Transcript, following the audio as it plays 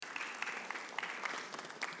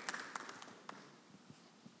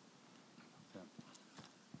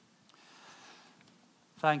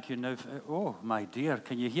Thank you. Now, oh my dear,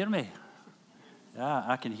 can you hear me? Yeah,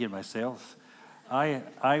 I can hear myself.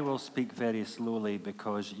 I will speak very slowly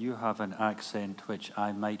because you have an accent which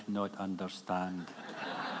I might not understand.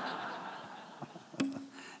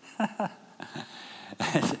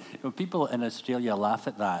 People in Australia laugh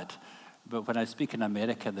at that, but when I speak in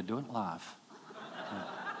America, they don't laugh.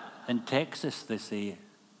 In Texas, they say,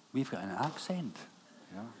 we've got an accent.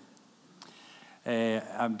 Yeah.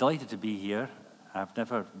 I'm delighted to be here. I've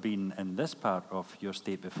never been in this part of your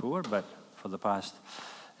state before, but for the past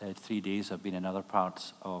 3 days I've been in other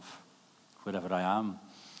parts of wherever I am.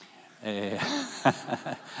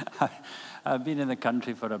 I've been in the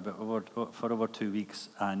country for over 2 weeks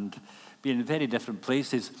and been in very different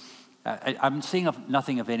places. I'm saying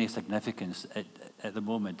nothing of any significance at the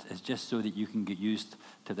moment. It's just so that you can get used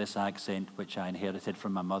to this accent which I inherited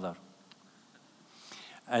from my mother.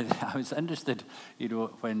 I was interested,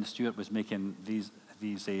 when Stuart was making these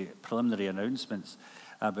preliminary announcements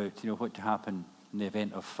about, what to happen in the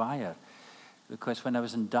event of fire. Because when I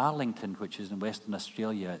was in Darlington, which is in Western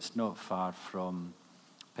Australia, it's not far from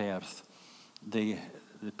Perth, the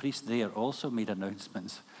priest there also made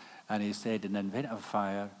announcements, and he said, in the event of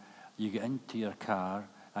fire, you get into your car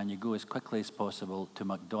and you go as quickly as possible to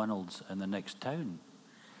McDonald's in the next town.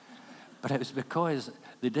 But it was because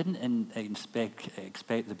they didn't expect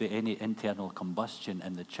there to be any internal combustion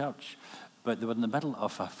in the church, but they were in the middle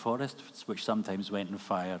of a forest which sometimes went on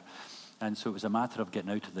fire, and so it was a matter of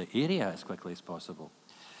getting out of the area as quickly as possible.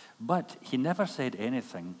 But he never said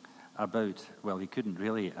anything about, he couldn't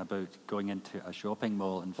really, about going into a shopping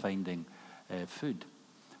mall and finding food.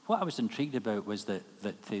 What I was intrigued about was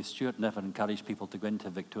that Stuart never encouraged people to go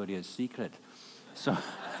into Victoria's Secret.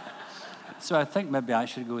 So I think maybe I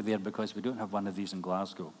should go there because we don't have one of these in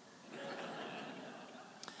Glasgow.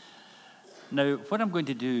 Now, what I'm going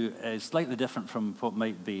to do is slightly different from what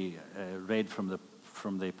might be read from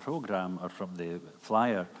the program or from the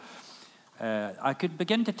flyer. I could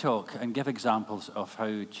begin to talk and give examples of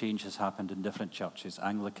how change has happened in different churches,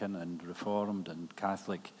 Anglican and Reformed and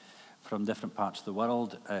Catholic, from different parts of the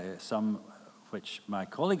world, some which my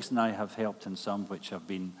colleagues and I have helped and some which have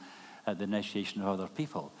been at the initiation of other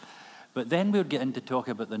people. But then we'll get into talk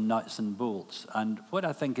about the nuts and bolts. And what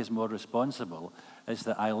I think is more responsible is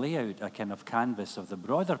that I lay out a kind of canvas of the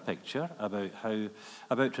broader picture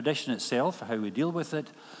about tradition itself, how we deal with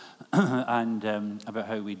it, and about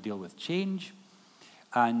how we deal with change.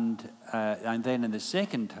 And then in the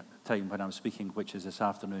second time when I'm speaking, which is this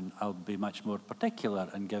afternoon, I'll be much more particular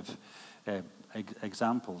and give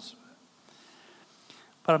examples.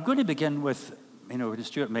 But I'm going to begin with,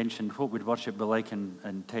 Stuart mentioned what would worship be like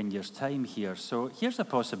in 10 years' time here. So here's a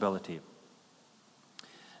possibility.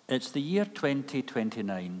 It's the year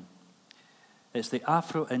 2029. It's the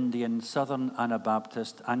Afro-Indian, Southern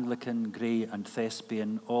Anabaptist, Anglican, Grey and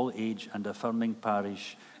Thespian, all-age and affirming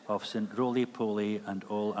parish of St. Roly-Poly and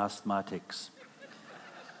all asthmatics.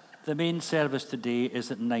 The main service today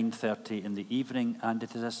is at 9:30 in the evening, and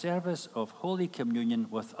it is a service of Holy Communion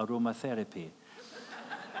with aromatherapy,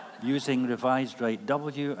 using Revised Rite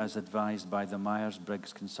W as advised by the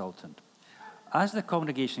Myers-Briggs consultant. As the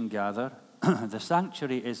congregation gather, the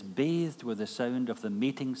sanctuary is bathed with the sound of the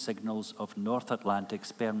mating signals of North Atlantic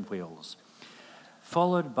sperm whales,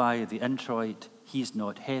 followed by the introit, He's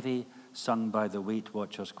Not Heavy, sung by the Weight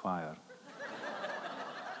Watchers Choir.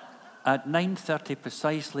 At 9:30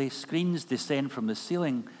 precisely, screens descend from the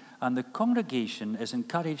ceiling, and the congregation is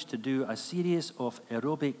encouraged to do a series of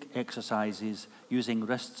aerobic exercises using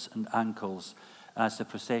wrists and ankles as the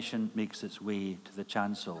procession makes its way to the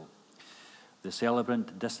chancel. The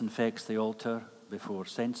celebrant disinfects the altar before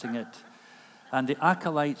censing it, and the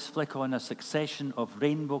acolytes flick on a succession of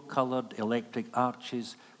rainbow-coloured electric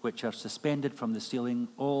arches which are suspended from the ceiling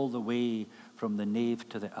all the way from the nave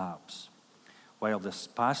to the apse. While this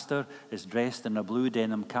pastor is dressed in a blue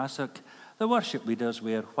denim cassock, the worship leaders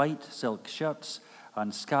wear white silk shirts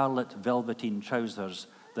and scarlet velveteen trousers,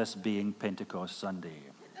 this being Pentecost Sunday.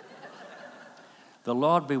 The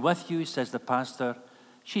Lord be with you, says the pastor.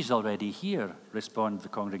 She's already here, respond the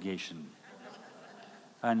congregation.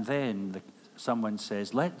 And then someone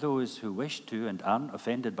says, let those who wish to and aren't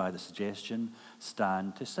offended by the suggestion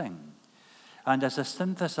stand to sing. And as a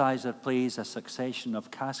synthesizer plays a succession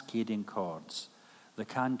of cascading chords, the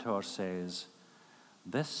cantor says,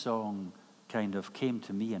 this song kind of came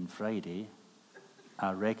to me on Friday.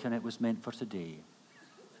 I reckon it was meant for today.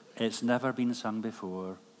 It's never been sung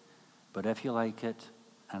before, but if you like it,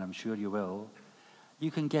 and I'm sure you will,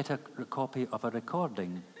 you can get a copy of a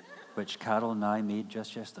recording which Carol and I made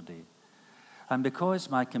just yesterday. And because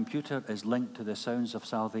my computer is linked to the Sounds of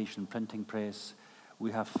Salvation printing press,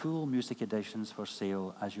 we have full music editions for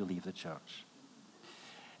sale as you leave the church.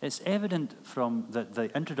 It's evident from the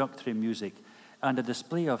introductory music and a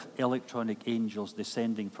display of electronic angels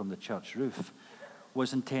descending from the church roof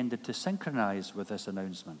was intended to synchronize with this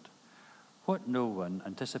announcement. What no one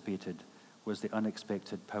anticipated was the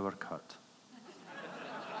unexpected power cut.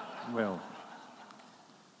 Well,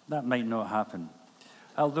 that might not happen.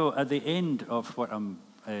 Although at the end of what I'm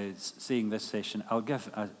saying this session, I'll give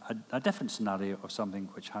a different scenario of something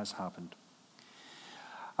which has happened.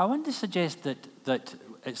 I want to suggest that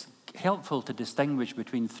it's helpful to distinguish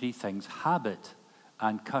between three things: habit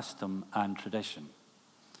and custom and tradition.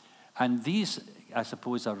 And these, I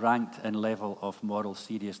suppose, are ranked in level of moral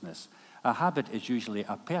seriousness. A habit is usually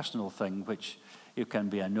a personal thing which it can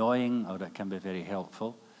be annoying or it can be very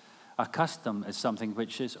helpful. A custom is something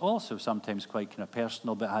which is also sometimes quite kind of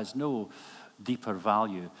personal but has no deeper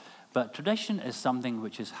value. But tradition is something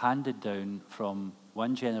which is handed down from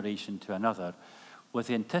one generation to another with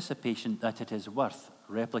the anticipation that it is worth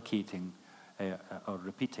replicating or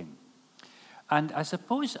repeating. And I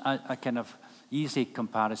suppose a kind of easy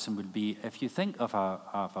comparison would be if you think of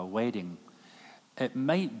a wedding, it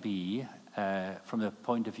might be, from the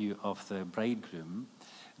point of view of the bridegroom,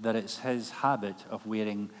 that it's his habit of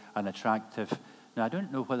wearing an attractive, now I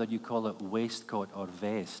don't know whether you call it waistcoat or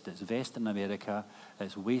vest. It's vest in America,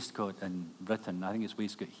 it's waistcoat in Britain. I think it's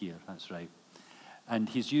waistcoat here, that's right. And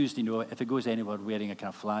he's used, if he goes anywhere wearing a kind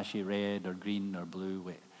of flashy red or green or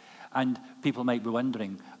blue. And people might be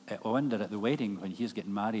wonder at the wedding when he's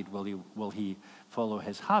getting married, will he follow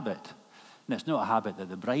his habit? And it's not a habit that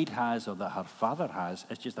the bride has or that her father has,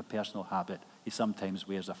 it's just a personal habit. He sometimes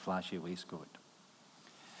wears a flashy waistcoat.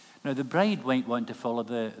 Now, the bride might want to follow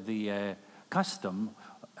the custom,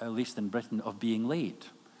 at least in Britain, of being late.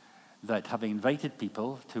 That having invited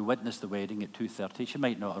people to witness the wedding at 2:30, she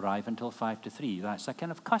might not arrive until 5 to 3. That's a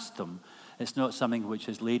kind of custom. It's not something which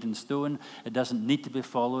is laid in stone. It doesn't need to be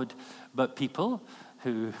followed. But people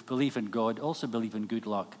who believe in God also believe in good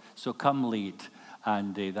luck. So come late,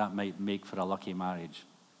 and that might make for a lucky marriage.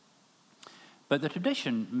 But the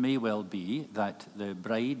tradition may well be that the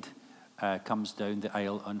bride comes down the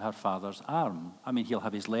aisle on her father's arm. I mean, he'll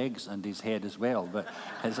have his legs and his head as well, but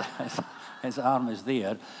his arm is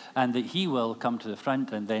there, and that he will come to the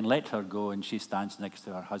front and then let her go, and she stands next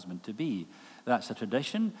to her husband-to-be. That's a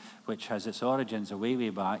tradition which has its origins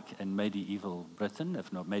way back in medieval Britain,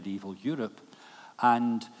 if not medieval Europe.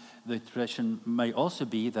 And the tradition might also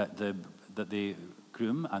be that the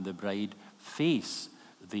groom and the bride face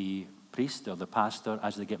the priest or the pastor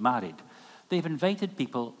as they get married. They've invited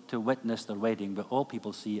people to witness their wedding, but all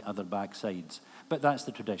people see are their backsides. But that's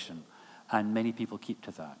the tradition, and many people keep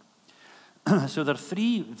to that. So there are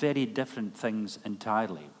three very different things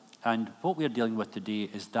entirely. And what we're dealing with today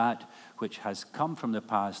is that which has come from the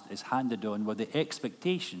past is handed on with the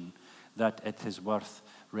expectation that it is worth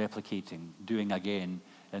replicating, doing again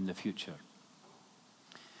in the future.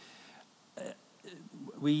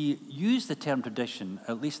 We use the term tradition,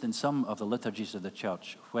 at least in some of the liturgies of the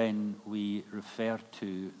church, when we refer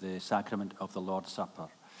to the sacrament of the Lord's Supper,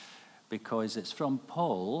 because it's from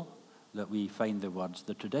Paul that we find the words,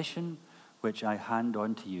 "The tradition which I hand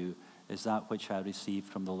on to you is that which I received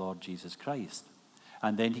from the Lord Jesus Christ."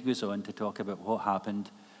 And then he goes on to talk about what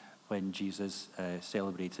happened when Jesus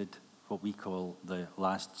celebrated what we call the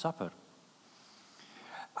Last Supper.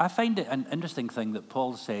 I find it an interesting thing that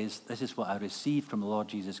Paul says, this is what I received from the Lord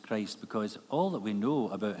Jesus Christ, because all that we know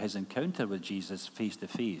about his encounter with Jesus face to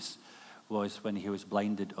face was when he was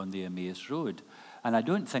blinded on the Emmaus Road. And I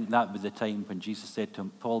don't think that was the time when Jesus said to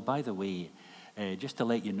him, "Paul, by the way, just to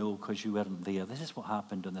let you know, because you weren't there, this is what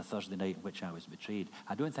happened on the Thursday night in which I was betrayed."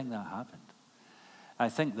 I don't think that happened. I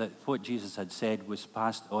think that what Jesus had said was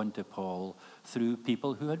passed on to Paul through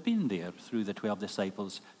people who had been there, through the 12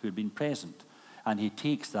 disciples who had been present. And he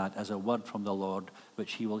takes that as a word from the Lord,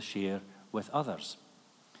 which he will share with others.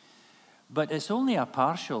 But it's only a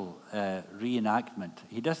partial reenactment.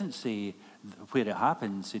 He doesn't say where it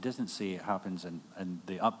happens. He doesn't say it happens in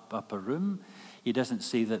the upper room. He doesn't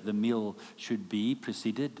say that the meal should be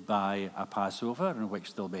preceded by a Passover in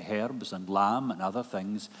which there'll be herbs and lamb and other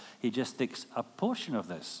things. He just takes a portion of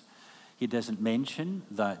this. He doesn't mention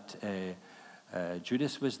that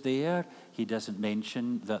Judas was there. He doesn't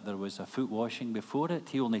mention that there was a foot washing before it.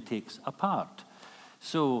 He only takes a part.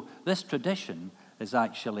 So this tradition is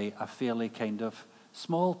actually a fairly kind of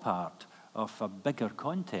small part of a bigger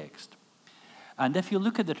context. And if you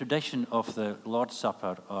look at the tradition of the Lord's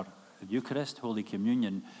Supper or Eucharist, Holy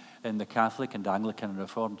Communion, in the Catholic and Anglican and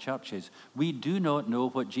Reformed churches, we do not know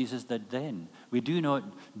what Jesus did then. We do not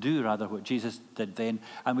do, rather, what Jesus did then,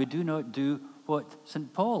 and we do not do what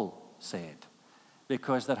St. Paul said,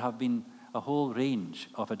 because there have been a whole range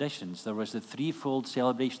of additions. There was the threefold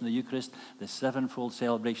celebration of the Eucharist, the sevenfold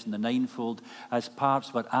celebration, the ninefold, as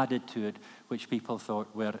parts were added to it which people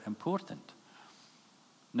thought were important.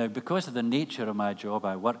 Now, because of the nature of my job,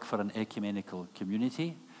 I work for an ecumenical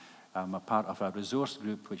community. I'm a part of a resource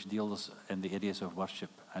group which deals in the areas of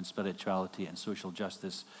worship and spirituality and social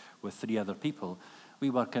justice with 3 other people. We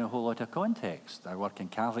work in a whole lot of context. I work in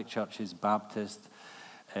Catholic churches, Baptist,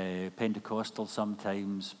 Pentecostal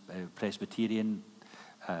sometimes, Presbyterian,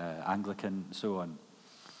 Anglican, so on.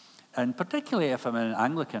 And particularly if I'm in an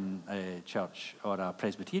Anglican church or a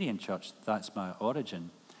Presbyterian church, that's my origin,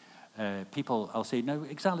 I'll say, now,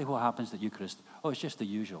 exactly what happens at Eucharist? Oh, it's just the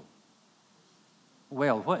usual.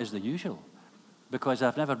 Well, what is the usual? Because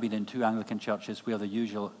I've never been in 2 Anglican churches where the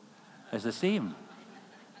usual is the same.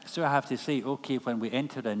 So I have to say, okay, when we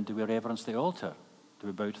enter in, do we reverence the altar? Do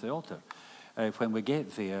we bow to the altar? When we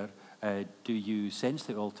get there, do you sense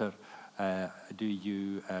the altar? Do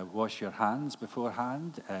you wash your hands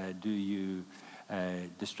beforehand? Do you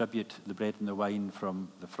distribute the bread and the wine from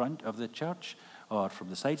the front of the church or from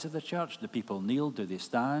the sides of the church? Do people kneel? Do they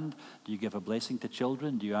stand? Do you give a blessing to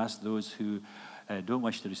children? Do you ask those who don't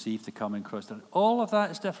wish to receive to come and cross the... All of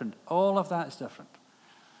that is different. All of that is different.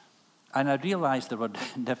 And I realized there were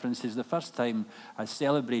differences. The first time I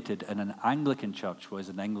celebrated in an Anglican church was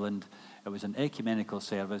in England. It was an ecumenical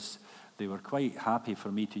service. They were quite happy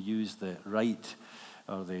for me to use the rite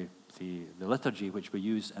or the liturgy which we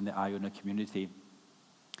use in the Iona community.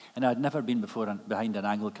 And I'd never been behind an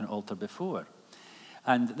Anglican altar before.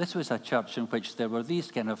 And this was a church in which there were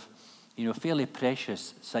these kind of, fairly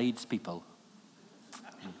precious sides people.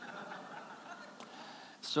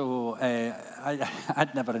 So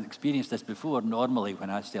I'd never experienced this before. Normally, when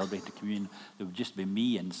I celebrated communion, there would just be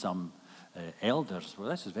me and some elders. Well,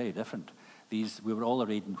 this is very different. We were all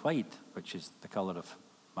arrayed in white, which is the colour of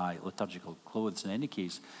my liturgical clothes in any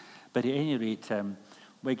case. But at any rate,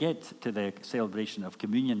 we get to the celebration of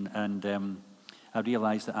communion, and I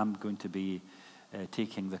realise that I'm going to be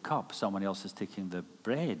taking the cup. Someone else is taking the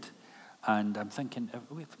bread. And I'm thinking,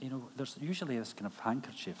 there's usually this kind of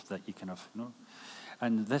handkerchief that you kind of,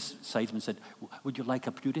 And this sidesman said, would you like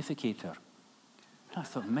a purificator? And I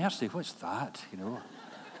thought, mercy, what's that,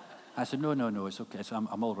 I said, no, it's okay.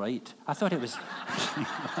 I'm all right. I thought it was...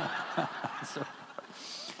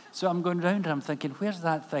 so I'm going round and I'm thinking, where's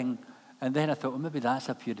that thing? And then I thought, well, maybe that's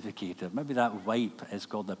a purificator. Maybe that wipe is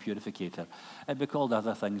called a purificator. It'd be called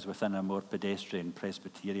other things within a more pedestrian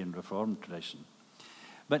Presbyterian Reformed tradition.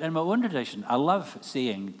 But in my own tradition, I love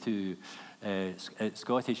saying to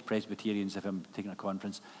Scottish Presbyterians, if I'm taking a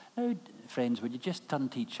conference, now, friends, would you just turn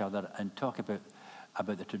to each other and talk about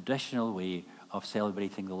the traditional way of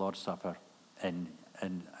celebrating the Lord's Supper in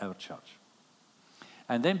our church?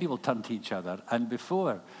 And then people turn to each other, and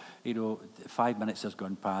before 5 minutes has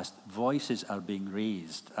gone past, voices are being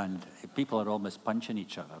raised, and people are almost punching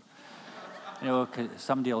each other.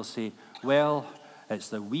 Somebody will say, well, it's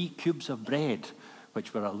the wee cubes of bread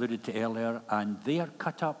which were alluded to earlier, and they are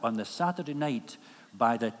cut up on the Saturday night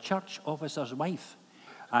by the church officer's wife.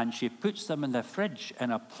 And she puts them in the fridge in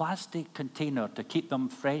a plastic container to keep them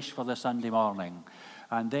fresh for the Sunday morning.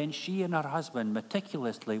 And then she and her husband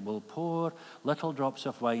meticulously will pour little drops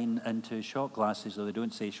of wine into shot glasses, though they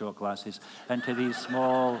don't say shot glasses, into these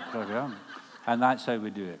small... And that's how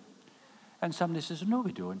we do it. And somebody says, no,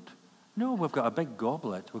 we don't. No, we've got a big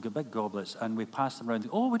goblet. We've got big goblets, and we pass them around.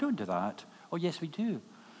 Oh, we don't do that. Oh, yes, we do.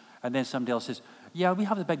 And then somebody else says, yeah, we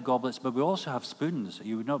have the big goblets, but we also have spoons.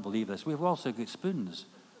 You would not believe this. We've also got spoons.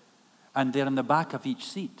 And they're in the back of each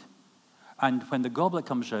seat. And when the goblet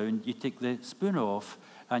comes round, you take the spoon off,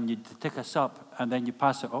 and you take a sup, and then you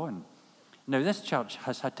pass it on. Now, this church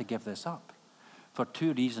has had to give this up for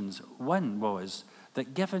 2 reasons. One was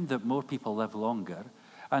that given that more people live longer,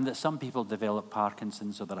 and that some people develop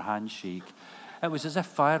Parkinson's or their hands shake, it was as if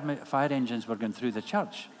fire engines were going through the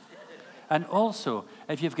church. And also,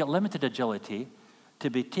 if you've got limited agility, to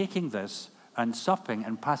be taking this and supping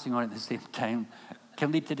and passing on at the same time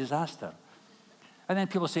can lead to disaster. And then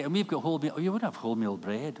people say, and we've got wholemeal. Oh, you wouldn't have wholemeal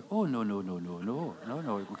bread. Oh, no,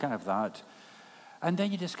 we can't have that. And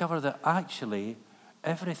then you discover that actually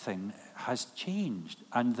everything has changed,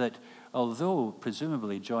 and that although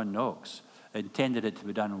presumably John Knox intended it to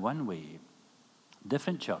be done one way,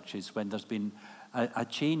 different churches, when there's been a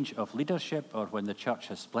change of leadership or when the church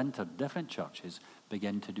has splintered, different churches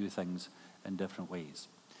begin to do things in different ways.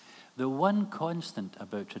 The one constant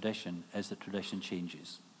about tradition is that tradition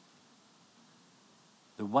changes.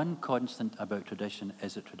 The one constant about tradition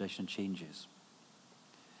is that tradition changes.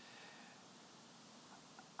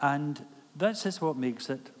 And this is what makes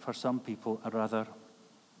it, for some people, a rather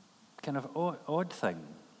kind of odd thing,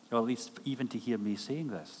 or at least even to hear me saying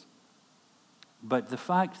this. But the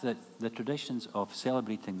fact that the traditions of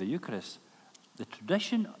celebrating the Eucharist, the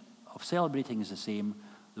tradition of celebrating is the same,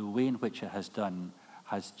 the way in which it has done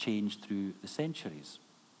has changed through the centuries.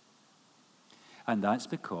 And that's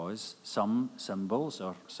because some symbols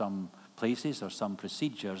or some places or some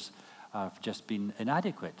procedures have just been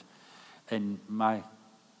inadequate. In my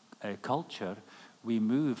culture, we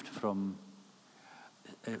moved from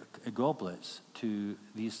goblets to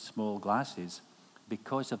these small glasses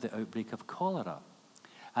because of the outbreak of cholera.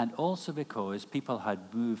 And also because people had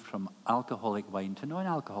moved from alcoholic wine to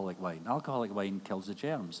non-alcoholic wine. Alcoholic wine kills the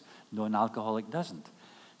germs. Non-alcoholic doesn't.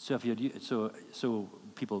 So if so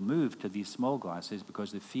people moved to these small glasses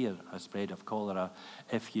because the fear has spread of cholera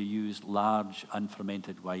if you use large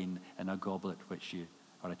unfermented wine in a goblet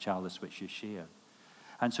or a chalice which you share.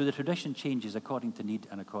 And so the tradition changes according to need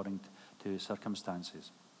and according to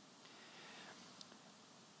circumstances.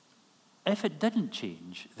 If it didn't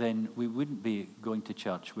change, then we wouldn't be going to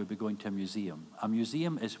church, we'd be going to a museum. A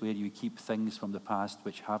museum is where you keep things from the past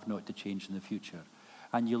which have not to change in the future.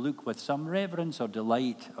 And you look with some reverence or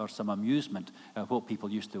delight or some amusement at what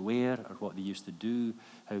people used to wear or what they used to do,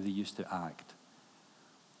 how they used to act.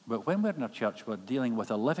 But when we're in a church, we're dealing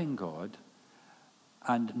with a living God,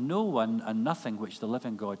 and no one and nothing which the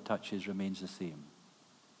living God touches remains the same.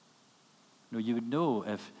 Now, you would know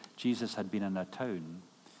if Jesus had been in a town,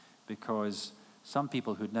 because some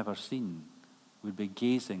people who'd never seen would be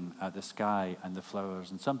gazing at the sky and the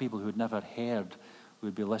flowers, and some people who'd never heard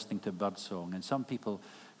would be listening to birdsong, and some people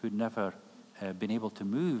who'd never been able to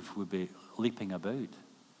move would be leaping about.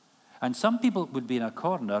 And some people would be in a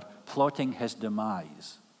corner plotting his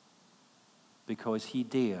demise because he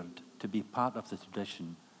dared to be part of the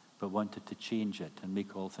tradition but wanted to change it and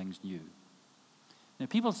make all things new. Now,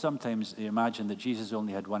 people sometimes imagine that Jesus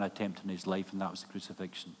only had one attempt in his life, and that was the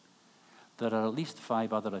crucifixion. There are at least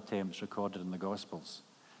 5 other attempts recorded in the Gospels.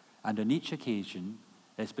 And on each occasion,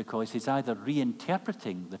 it's because he's either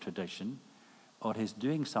reinterpreting the tradition or he's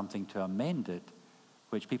doing something to amend it,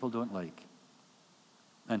 which people don't like.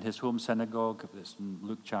 In his home synagogue, it's in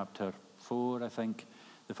Luke chapter 4, I think,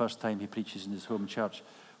 the first time he preaches in his home church,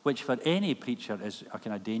 which for any preacher is a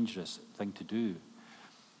kind of dangerous thing to do.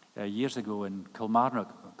 Years ago in Kilmarnock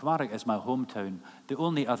is my hometown. The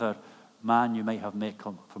only other man you might have met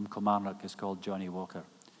from Kilmarnock is called Johnny Walker.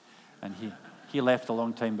 And he left a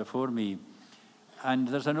long time before me. And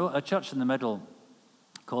there's a church in the middle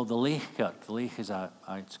called the Lake Kirk. The Lake is a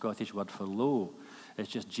Scottish word for low. It's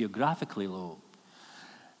just geographically low.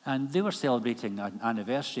 And they were celebrating an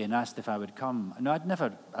anniversary and asked if I would come. No,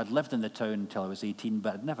 I'd lived in the town until I was 18,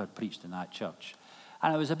 but I'd never preached in that church.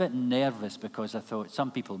 And I was a bit nervous because I thought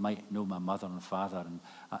some people might know my mother and father, and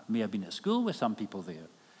I may have been at school with some people there.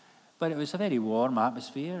 But it was a very warm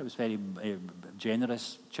atmosphere. It was a very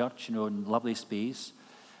generous church, and lovely space,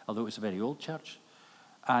 although it was a very old church.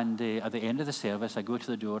 And at the end of the service, I go to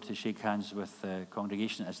the door to shake hands with the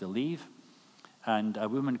congregation as they leave. And a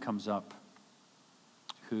woman comes up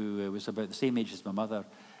who was about the same age as my mother,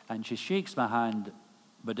 and she shakes my hand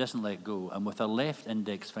but doesn't let go. And with her left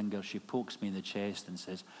index finger, she pokes me in the chest and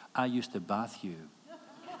says, "I used to bath you."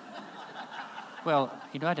 Well,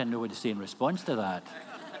 I didn't know what to say in response to that.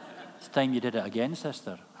 It's time you did it again,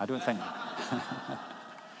 sister. I don't think.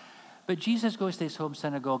 But Jesus goes to his home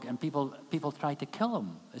synagogue, and people try to kill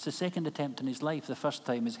him. It's the second attempt in his life. The first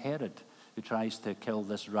time is Herod, who tries to kill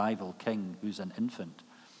this rival king who's an infant.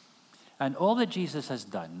 And all that Jesus has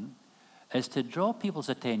done is to draw people's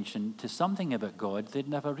attention to something about God they'd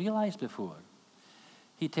never realized before.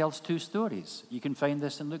 He tells 2 stories. You can find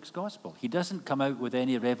this in Luke's Gospel. He doesn't come out with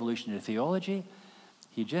any revolutionary theology.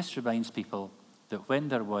 He just reminds people that when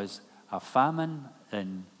there was a famine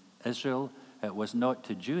in Israel, it was not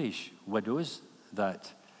to Jewish widows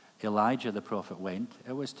that Elijah the prophet went.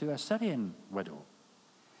 It was to a Syrian widow.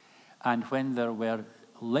 And when there were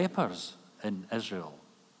lepers in Israel,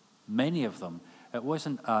 many of them, it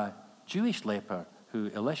wasn't a Jewish leper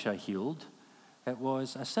who Elisha healed. It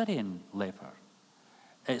was a Syrian leper.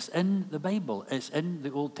 It's in the Bible. It's in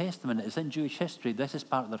the Old Testament. It's in Jewish history. This is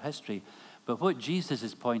part of their history. But what Jesus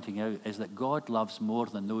is pointing out is that God loves more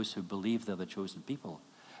than those who believe they're the chosen people.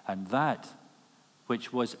 And that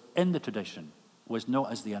which was in the tradition was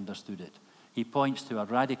not as they understood it. He points to a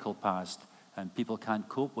radical past, and people can't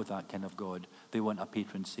cope with that kind of God. They want a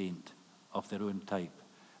patron saint of their own type.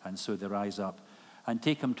 And so they rise up and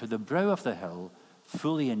take him to the brow of the hill,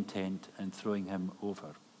 fully intent on throwing him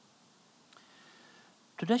over.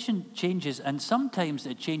 Tradition changes, and sometimes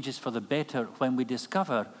it changes for the better when we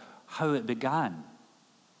discover how it began.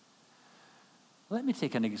 Let me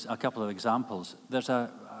take a couple of examples. There's a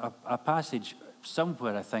passage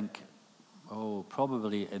somewhere, I think,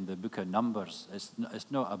 probably in the book of Numbers. It's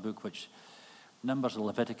not a book which, Numbers or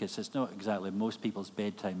Leviticus, it's not exactly most people's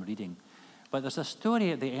bedtime reading. But there's a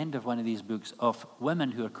story at the end of one of these books of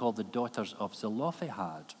women who are called the daughters of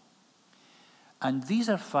Zelophehad. And these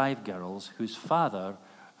are 5 girls whose father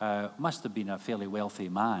must have been a fairly wealthy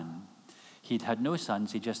man. He'd had no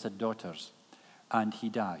sons, he just had daughters. And he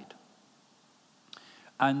died.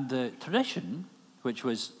 And the tradition, which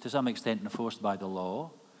was to some extent enforced by the law,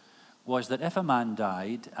 was that if a man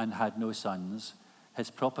died and had no sons, his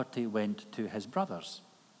property went to his brothers.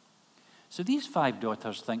 So these 5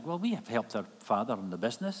 daughters think, well, we have helped our father in the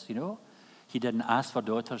business, you know. He didn't ask for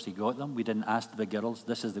daughters, he got them. We didn't ask the girls,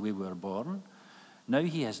 this is the way we were born. Now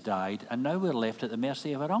he has died, and now we're left at the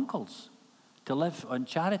mercy of our uncles to live on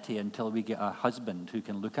charity until we get a husband who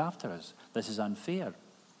can look after us. This is unfair.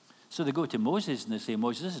 So they go to Moses and they say,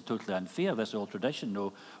 Moses, this is totally unfair, this old tradition.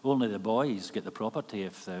 No, only the boys get the property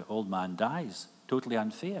if the old man dies. Totally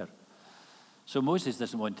unfair. So Moses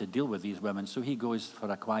doesn't want to deal with these women, so he goes for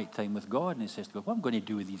a quiet time with God, and he says to God, what am I going to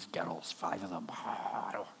do with these girls, 5 of them?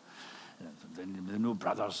 They're no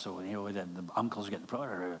brothers, so the uncles get the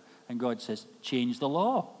property. And God says, change the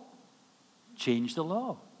law. Change the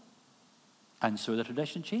law. And so the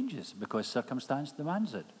tradition changes because circumstance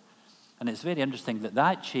demands it. And it's very interesting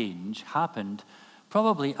that change happened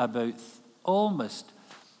probably about almost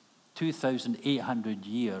 2,800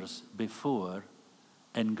 years before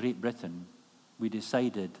in Great Britain we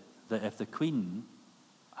decided that if the Queen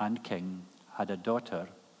and King had a daughter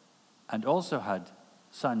and also had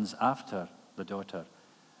sons after the daughter,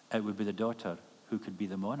 it would be the daughter who could be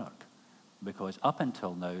the monarch. Because up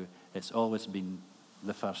until now, it's always been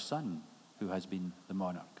the first son who has been the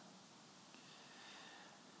monarch.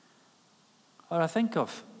 Or I think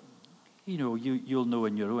of, you'll know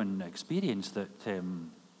in your own experience that, and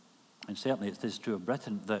certainly it is true of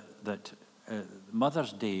Britain, that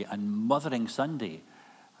Mother's Day and Mothering Sunday,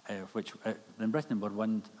 which in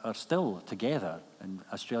Britain are still together. In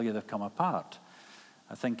Australia, they've come apart.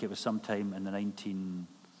 I think it was sometime in the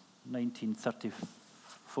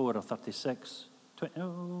 1934 or 36,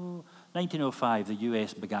 1905, the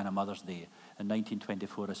US began a Mother's Day. In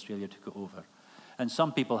 1924, Australia took it over. And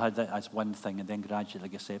some people had that as one thing and then gradually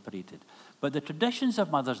get separated. But the traditions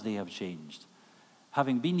of Mother's Day have changed.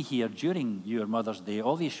 Having been here during your Mother's Day,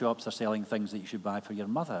 all these shops are selling things that you should buy for your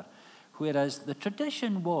mother. Whereas the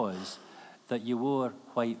tradition was that you wore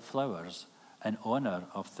white flowers in honor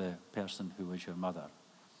of the person who was your mother.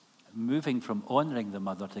 Moving from honoring the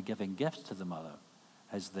mother to giving gifts to the mother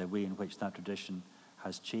is the way in which that tradition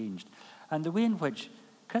has changed. And the way in which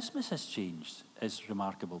Christmas has changed is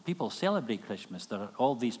remarkable. People celebrate Christmas. There are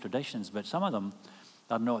all these traditions, but some of them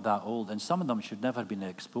are not that old, and some of them should never have been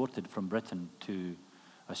exported from Britain to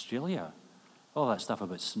Australia. All that stuff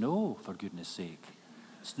about snow, for goodness sake.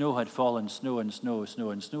 Snow had fallen, snow and snow,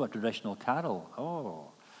 snow and snow, a traditional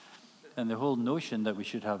carol. And the whole notion that we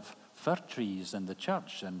should have fir trees in the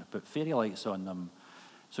church and put fairy lights on them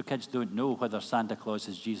so kids don't know whether Santa Claus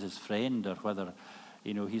is Jesus' friend or whether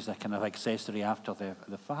he's a kind of accessory after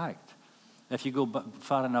the fact. If you go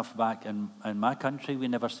far enough back in my country, we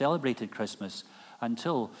never celebrated Christmas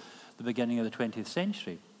until the beginning of the 20th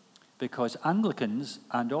century, because Anglicans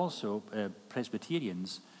and also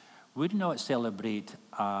Presbyterians would not celebrate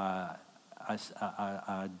a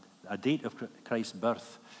date of Christ's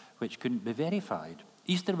birth which couldn't be verified.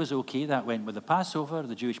 Easter was okay, that went with the Passover,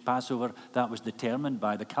 the Jewish Passover, that was determined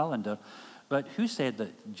by the calendar. But who said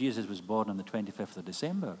that Jesus was born on the 25th of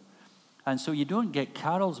December? And so you don't get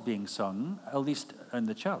carols being sung, at least in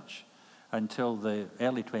the church, until the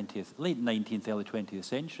late 19th, early 20th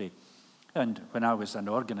century. And when I was an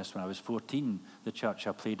organist, when I was 14, the church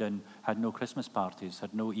I played in had no Christmas parties,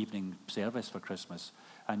 had no evening service for Christmas,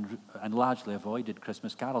 and largely avoided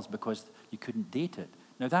Christmas carols because you couldn't date it.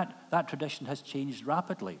 Now that tradition has changed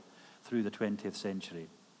rapidly through the 20th century.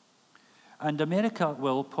 And America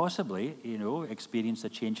will possibly, experience a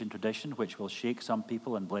change in tradition which will shake some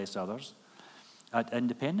people and bless others at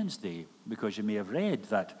Independence Day, because you may have read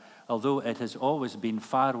that although it has always been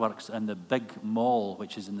fireworks in the big mall,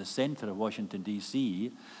 which is in the center of Washington,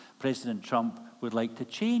 D.C., President Trump would like to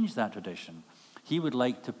change that tradition. He would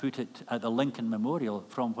like to put it at the Lincoln Memorial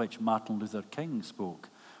from which Martin Luther King spoke,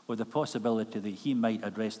 with the possibility that he might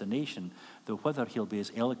address the nation, though whether he'll be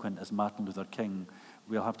as eloquent as Martin Luther King,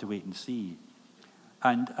 we'll have to wait and see.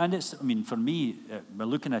 And it's, for me,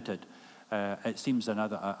 looking at it, it seems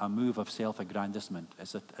a move of self-aggrandizement.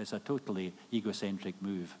 It's a totally egocentric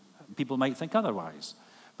move. People might think otherwise,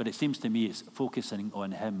 But it seems to me it's focusing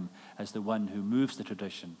on him as the one who moves the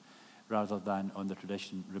tradition rather than on the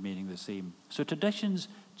tradition remaining the same. So traditions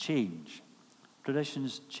change.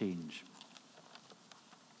 Traditions change.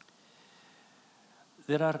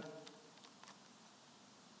 There are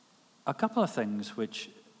a couple of things which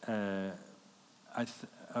are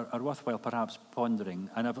worthwhile perhaps pondering,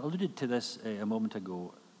 and I've alluded to this a moment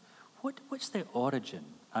ago. What's the origin,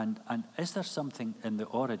 and is there something in the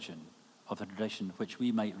origin of the tradition which we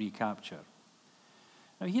might recapture?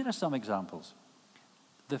 Now, here are some examples.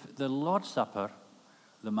 The Lord's Supper,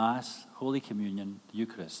 the Mass, Holy Communion, the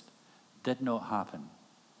Eucharist, did not happen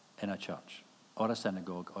in a church or a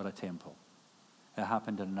synagogue or a temple. It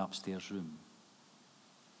happened in an upstairs room.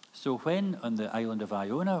 So when on the island of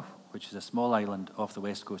Iona, which is a small island off the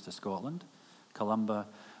west coast of Scotland, Columba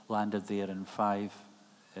landed there in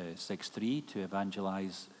 563 to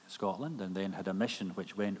evangelize Scotland, and then had a mission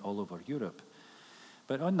which went all over Europe.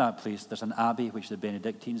 But on that place, there's an abbey which the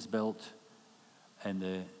Benedictines built in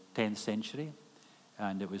the 10th century,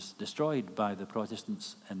 and it was destroyed by the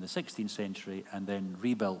Protestants in the 16th century and then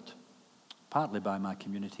rebuilt partly by my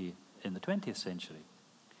community in the 20th century.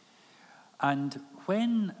 And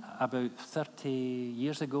when, about 30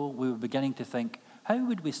 years ago, we were beginning to think, how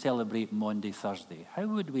would we celebrate Maundy Thursday? How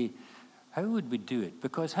would we do it?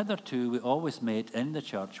 Because hitherto we always met in the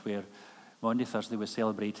church where Maundy Thursday was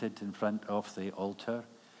celebrated in front of the altar,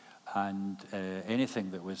 and anything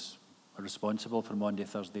that was responsible for Maundy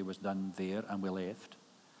Thursday was done there, and we left.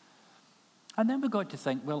 And then we got to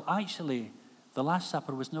think, well, actually, the Last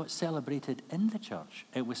Supper was not celebrated in the church.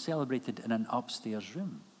 It was celebrated in an upstairs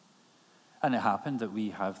room. And it happened that we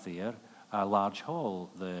have there a large hall,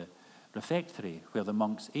 the refectory, where the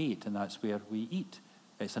monks ate, and that's where we eat.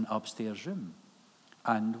 It's an upstairs room.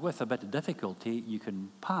 And with a bit of difficulty, you can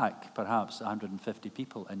pack perhaps 150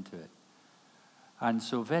 people into it. And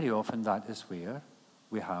so very often that is where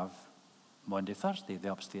we have Maundy Thursday,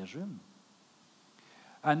 the upstairs room.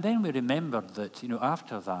 And then we remembered that,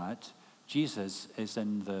 after that, Jesus is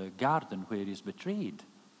in the garden where he's betrayed.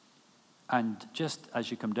 And just as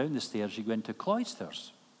you come down the stairs, you go into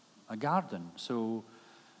cloisters, a garden. So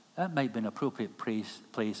that might be an appropriate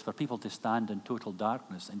place for people to stand in total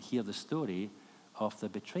darkness and hear the story of the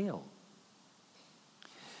betrayal.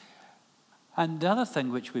 And the other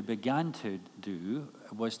thing which we began to do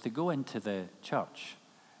was to go into the church,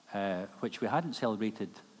 which we hadn't celebrated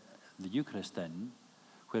the Eucharist in,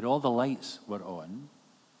 where all the lights were on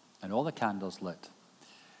and all the candles lit,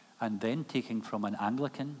 and then taking from an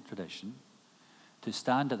Anglican tradition to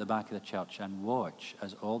stand at the back of the church and watch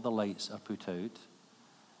as all the lights are put out,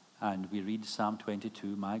 and we read Psalm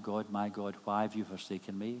 22, my God, why have you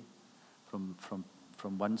forsaken me?"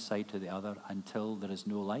 from one side to the other until there is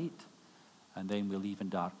no light, and then we leave in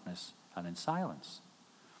darkness and in silence.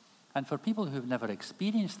 And for people who've never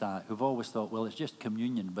experienced that, who've always thought, well, it's just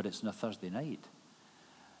communion, but it's on a Thursday night,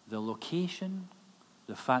 the location,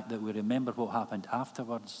 the fact that we remember what happened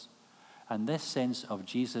afterwards, and this sense of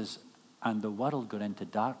Jesus and the world going into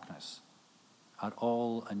darkness are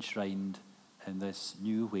all enshrined in this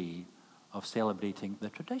new way of celebrating the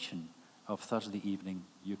tradition of Thursday evening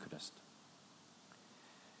Eucharist.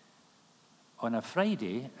 On a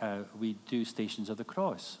Friday, we do Stations of the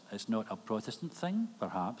Cross. It's not a Protestant thing,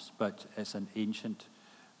 perhaps, but it's an ancient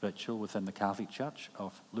ritual within the Catholic Church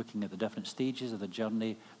of looking at the different stages of the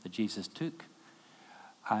journey that Jesus took.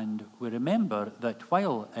 And we remember that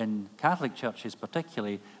while in Catholic churches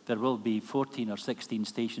particularly, there will be 14 or 16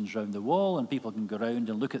 stations round the wall, and people can go around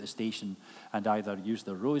and look at the station and either use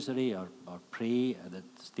their rosary or pray at the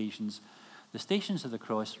stations. The Stations of the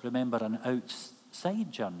Cross remember an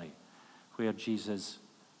outside journey where Jesus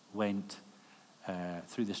went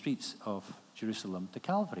through the streets of Jerusalem to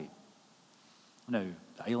Calvary. Now,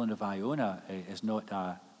 the island of Iona is not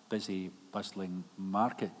a busy, bustling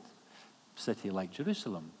market city like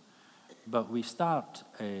Jerusalem, but we start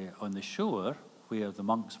on the shore where the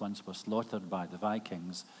monks once were slaughtered by the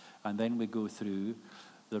Vikings, and then we go through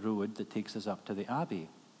the road that takes us up to the abbey.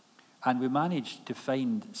 And we manage to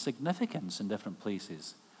find significance in different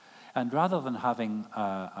places. And rather than having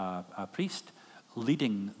a priest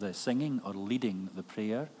leading the singing or leading the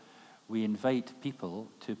prayer, we invite people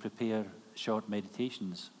to prepare short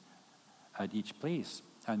meditations at each place.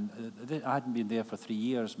 And I hadn't been there for 3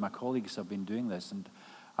 years. My colleagues have been doing this, and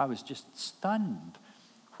I was just stunned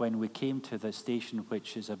when we came to the station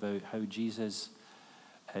which is about how Jesus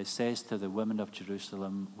says to the women of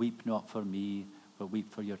Jerusalem, "Weep not for me, but weep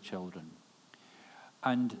for your children."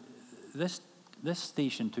 And this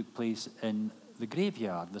station took place in the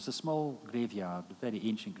graveyard. There's a small graveyard, a very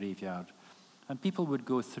ancient graveyard, and people would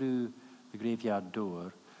go through the graveyard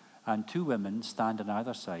door and 2 women stand on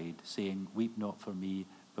either side, saying, "Weep not for me,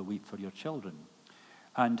 but weep for your children."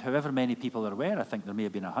 And however many people there were, I think there may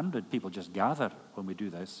have been 100 people just gather when we do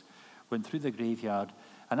this, went through the graveyard.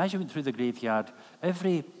 And as you went through the graveyard,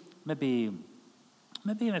 maybe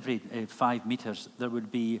every 5 meters, there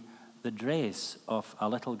would be the dress of a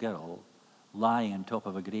little girl lying on top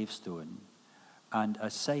of a gravestone and a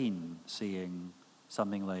sign saying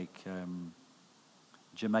something like,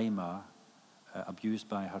 Jemima, abused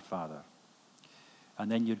by her father.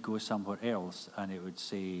 And then you'd go somewhere else and it would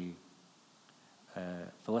say,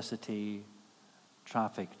 Felicity,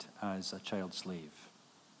 trafficked as a child slave.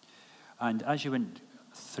 And as you went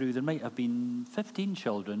through, there might have been 15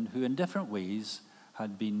 children who in different ways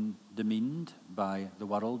had been demeaned by the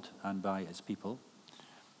world and by its people.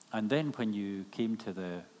 And then when you came to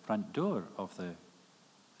the front door of the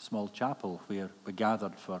small chapel where we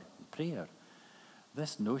gathered for prayer,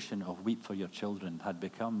 this notion of weep for your children had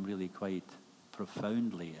become really quite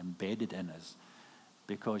profoundly embedded in us,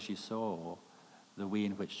 because you saw the way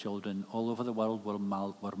in which children all over the world were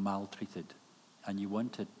maltreated, and you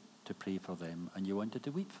wanted to pray for them and you wanted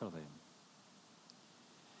to weep for them.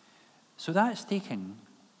 So that's taking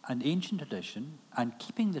an ancient tradition and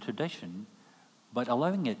keeping the tradition, but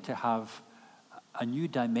allowing it to have a new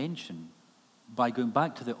dimension by going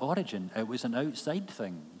back to the origin. It was an outside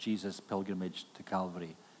thing, Jesus' pilgrimage to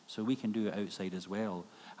Calvary. So we can do it outside as well.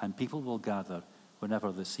 And people will gather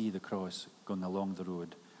whenever they see the cross going along the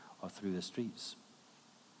road or through the streets.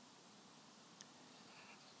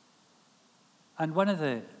 And one of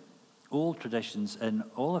the old traditions in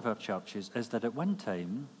all of our churches is that at one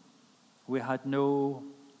time we had no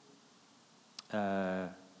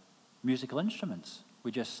musical instruments.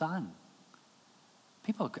 We just sang.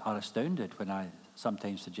 People are astounded when I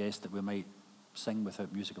sometimes suggest that we might sing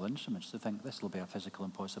without musical instruments. They think this will be a physical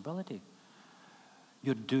impossibility.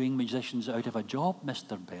 You're doing musicians out of a job,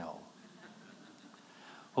 Mr. Bell.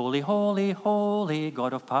 Holy, holy, holy,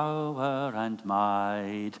 God of power and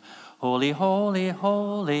might. Holy, holy,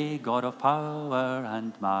 holy, God of power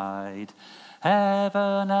and might.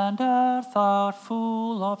 Heaven and earth are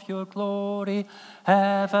full of your glory.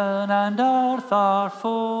 Heaven and earth are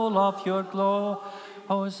full of your glory.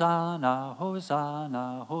 Hosanna,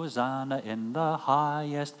 Hosanna, Hosanna in the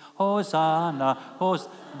highest. Hosanna,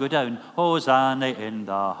 go down. Hosanna in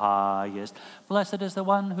the highest. Blessed is the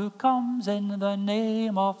one who comes in the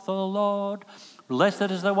name of the Lord.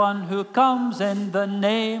 Blessed is the one who comes in the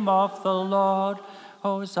name of the Lord.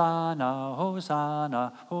 Hosanna,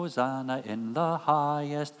 Hosanna, Hosanna in the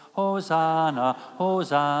highest. Hosanna,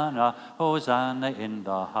 Hosanna, Hosanna in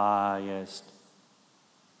the highest.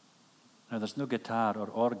 Now, there's no guitar or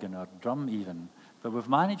organ or drum even, but we've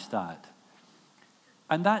managed that.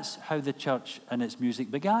 And that's how the church and its music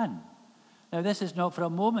began. Now, this is not for a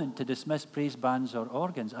moment to dismiss praise bands or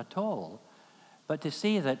organs at all, but to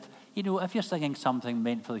say that, if you're singing something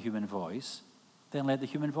meant for the human voice, then let the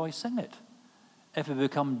human voice sing it. If we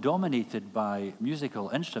become dominated by musical,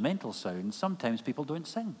 instrumental sounds, sometimes people don't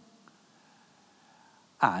sing.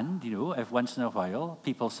 And, if once in a while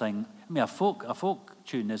people sing, a folk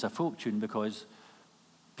tune is a folk tune because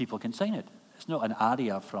people can sing it. It's not an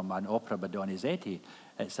aria from an opera by Donizetti.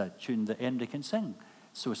 It's a tune that anybody can sing.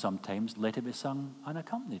 So sometimes let it be sung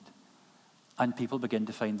unaccompanied. And people begin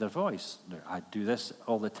to find their voice. Now, I do this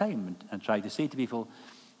all the time and try to say to people,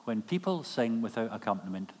 when people sing without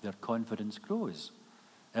accompaniment, their confidence grows.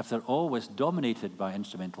 If they're always dominated by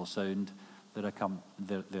instrumental sound, their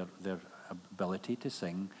ability to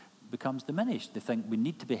sing becomes diminished. They think we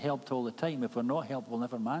need to be helped all the time. If we're not helped, we'll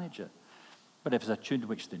never manage it. But if it's a tune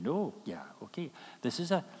which they know, okay. This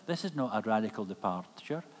is not a radical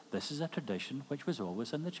departure. This is a tradition which was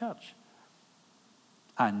always in the church.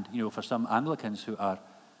 And, for some Anglicans who are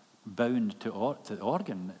bound to the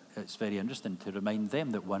organ, it's very interesting to remind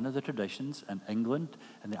them that one of the traditions in England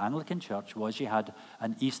in the Anglican church was you had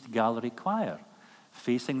an East Gallery choir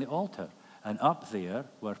facing the altar. And up there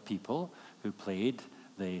were people who played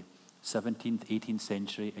the 17th, 18th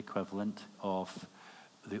century equivalent of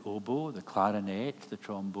the oboe, the clarinet, the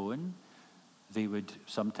trombone. They would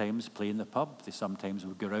sometimes play in the pub. They sometimes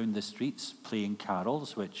would go around the streets playing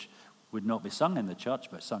carols, which would not be sung in the church,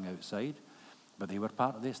 but sung outside. But they were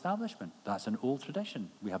part of the establishment. That's an old tradition.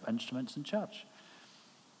 We have instruments in church.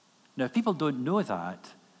 Now, if people don't know that,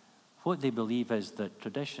 what they believe is that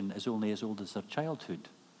tradition is only as old as their childhood.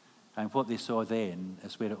 And what they saw then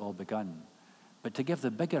is where it all began. But to give the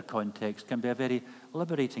bigger context can be a very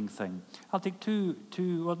liberating thing. I'll take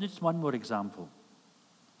just one more example.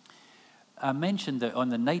 I mentioned that on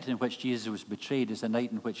the night in which Jesus was betrayed is the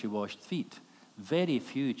night in which he washed feet. Very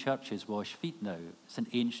few churches wash feet now. It's an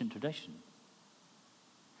ancient tradition.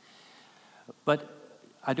 But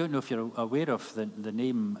I don't know if you're aware of the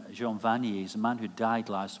name Jean Vanier. He's a man who died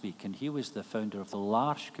last week, and he was the founder of the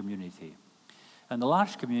L'Arche community. And the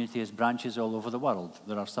L'Arche community has branches all over the world.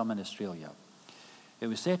 There are some in Australia. It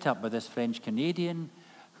was set up by this French-Canadian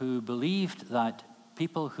who believed that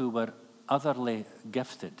people who were otherly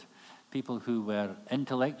gifted, people who were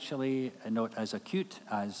intellectually not as acute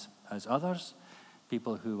as others,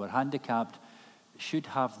 people who were handicapped, should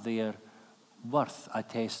have their worth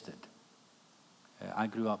attested. I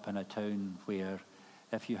grew up in a town where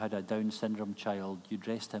if you had a Down syndrome child, you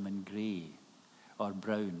dressed him in grey or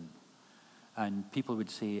brown. And people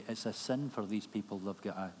would say, it's a sin for these people, they've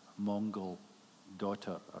got a Mongol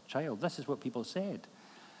daughter or child. This is what people said.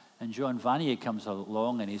 And Jean Vanier comes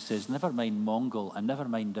along and he says, never mind Mongol and never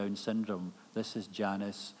mind Down syndrome. This is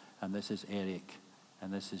Janice and this is Eric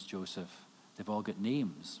and this is Joseph. They've all got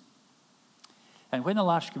names. And when the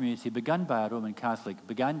L'Arche community, begun by a Roman Catholic,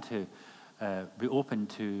 began to be open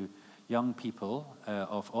to young people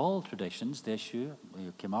of all traditions, the issue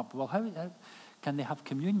came up, well, how can they have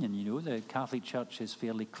communion? You know, the Catholic Church is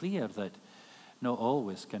fairly clear that not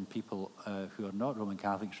always can people who are not Roman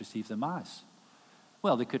Catholics receive the Mass.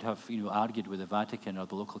 Well, they could have, argued with the Vatican or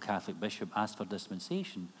the local Catholic bishop, asked for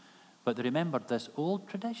dispensation, but they remembered this old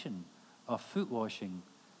tradition of foot washing,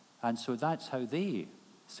 and so that's how they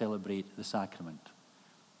celebrate the sacrament.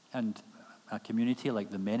 And a community like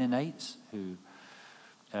the Mennonites, who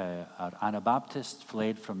are Anabaptists,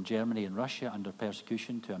 fled from Germany and Russia under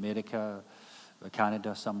persecution to America,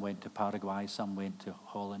 Canada, some went to Paraguay, some went to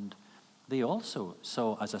Holland. They also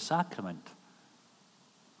saw as a sacrament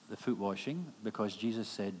the foot washing because Jesus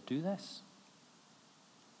said, do this.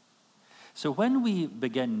 So when we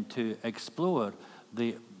begin to explore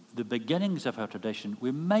the beginnings of our tradition,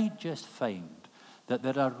 we might just find that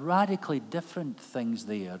there are radically different things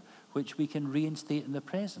there which we can reinstate in the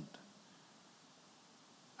present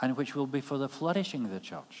and which will be for the flourishing of the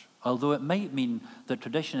church, although it might mean that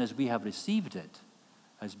tradition as we have received it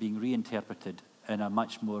is being reinterpreted in a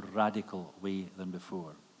much more radical way than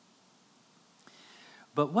before.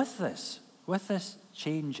 But with this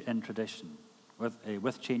change in tradition,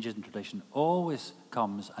 with changes in tradition, always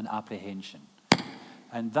comes an apprehension.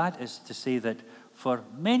 And that is to say that for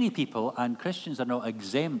many people, and Christians are not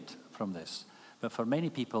exempt from this, but for many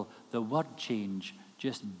people, the word change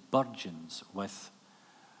just burgeons with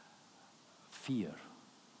fear.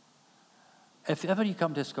 If ever you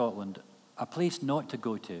come to Scotland, a place not to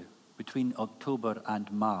go to between October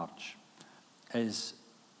and March is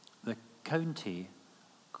the county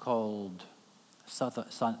called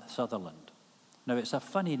Sutherland. Now, it's a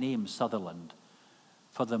funny name, Sutherland,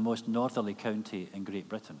 for the most northerly county in Great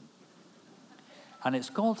Britain. And it's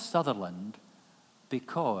called Sutherland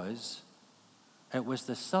because it was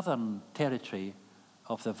the southern territory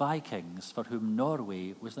of the Vikings, for whom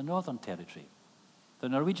Norway was the northern territory. The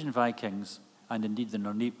Norwegian Vikings, and indeed the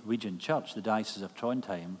Norwegian Church, the Diocese of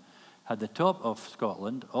Trondheim, had the top of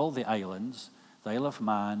Scotland, all the islands, the Isle of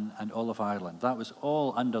Man and all of Ireland. That was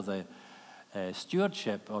all under the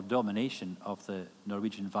stewardship or domination of the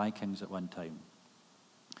Norwegian Vikings at one time.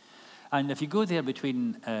 And if you go there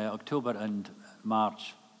between October and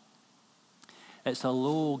March, it's a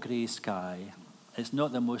low grey sky. It's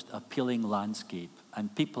not the most appealing landscape,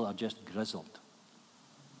 and people are just grizzled.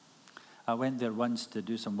 I went there once to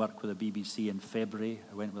do some work with the BBC in February.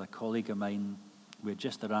 I went with a colleague of mine. We had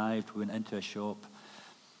just arrived. We went into a shop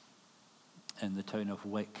in the town of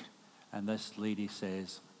Wick, and this lady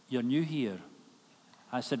says, "You're new here."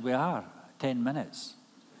 I said, "We are, 10 minutes.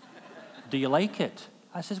 Do you like it?"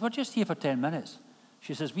 I says, "We're just here for 10 minutes.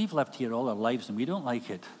 She says, "We've lived here all our lives and we don't like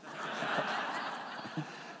it."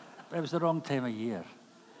 But it was the wrong time of year.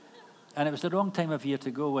 And it was the wrong time of year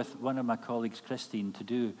to go with one of my colleagues, Christine, to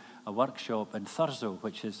do a workshop in Thurso,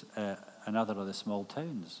 which is another of the small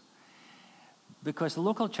towns. Because the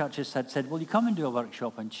local churches had said, "Well, you come and do a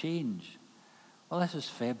workshop and change." Well, this was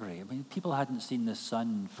February. I mean, people hadn't seen the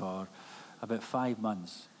sun for about 5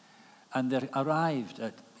 months. And they arrived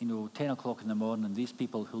at, 10 o'clock in the morning, these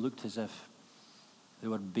people who looked as if they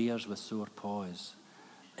were bears with sore paws.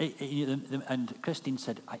 And Christine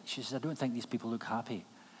said, she said, "I don't think these people look happy.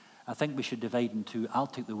 I think we should divide in two. I'll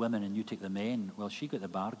take the women and you take the men." Well, she got the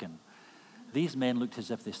bargain. These men looked as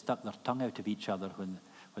if they stuck their tongue out of each other when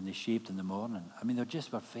they shaved in the morning. I mean, they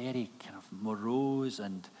just were very kind of morose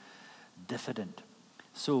and diffident.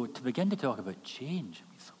 So to begin to talk about change,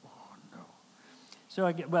 we thought, oh no. So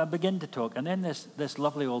I began to talk, and then this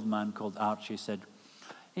lovely old man called Archie says,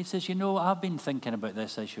 "I've been thinking about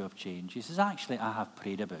this issue of change." He says, "Actually, I have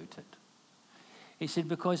prayed about it." He said,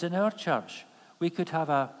 because in our church, we could have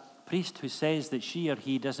a priest who says that she or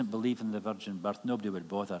he doesn't believe in the virgin birth. Nobody would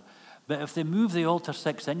bother. But if they move the altar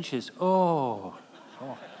 6 inches, oh.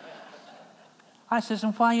 I says,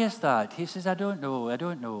 and why is that? He says, I don't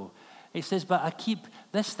know. He says, but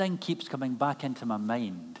this thing keeps coming back into my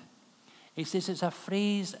mind. He says, it's a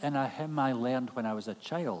phrase in a hymn I learned when I was a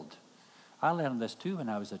child. I learned this too when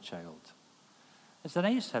I was a child. It's a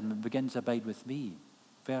nice hymn. It begins, Abide with me.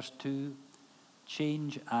 Verse 2,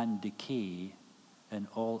 change and decay in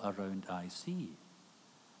all around I see.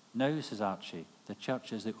 Now, says Archie, the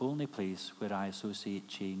church is the only place where I associate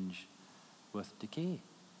change with decay.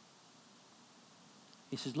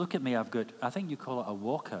 He says, look at me, I think you call it a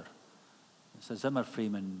walker. It's a Zimmer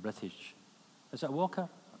frame in British. Is it a walker?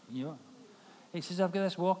 You know? He says, I've got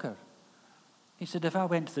this walker. He said, if I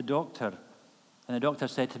went to the doctor and the doctor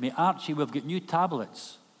said to me, Archie, we've got new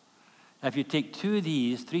tablets. If you take 2 of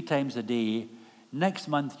these 3 times a day, next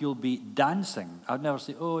month you'll be dancing. I'd never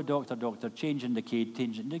say, oh, doctor, change and decay,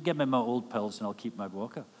 give me my old pills and I'll keep my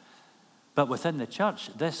walker. But within the church,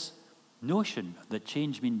 this notion that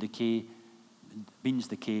change means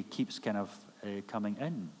decay keeps kind of coming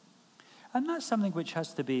in. And that's something which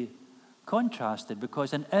has to be contrasted,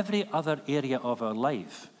 because in every other area of our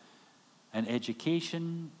life, in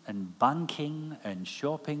education, in banking, in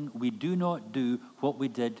shopping, we do not do what we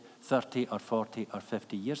did 30 or 40 or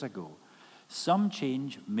 50 years ago. Some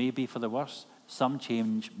change may be for the worse, some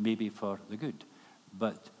change may be for the good.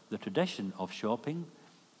 But the tradition of shopping,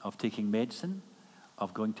 of taking medicine,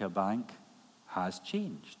 of going to a bank has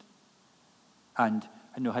changed. And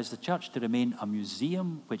has the church to remain a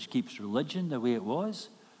museum which keeps religion the way it was?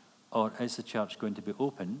 Or is the church going to be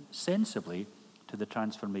open sensibly to the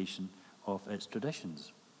transformation of its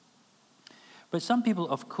traditions? But some people,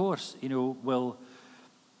 of course,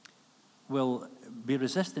 will be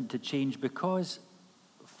resistant to change because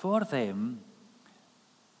for them,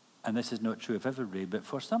 and this is not true of everybody, but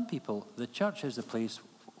for some people, the church is a place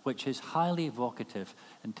which is highly evocative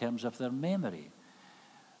in terms of their memory.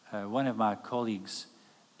 One of my colleagues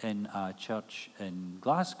in a church in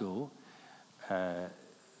Glasgow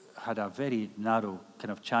had a very narrow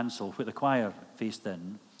kind of chancel where the choir faced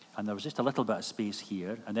in, and there was just a little bit of space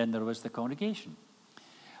here, and then there was the congregation.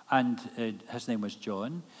 And his name was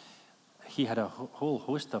John. He had a whole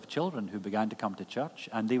host of children who began to come to church,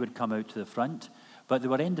 and they would come out to the front, but they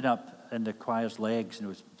were ending up in the choir's legs,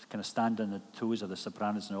 kind of standing on the toes of the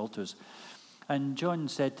sopranos and altos. And John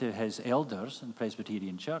said to his elders in the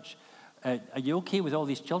Presbyterian Church, are you okay with all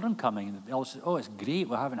these children coming? And the elders said, oh, it's great,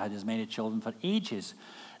 we haven't had as many children for ages.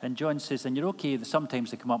 And John says, and you're okay,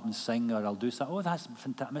 sometimes they come up and sing, or I'll do something. Oh, that's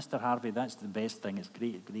fantastic, Mr. Harvey, that's the best thing, it's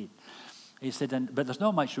great. He said, but there's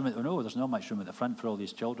not much room there's not much room at the front for all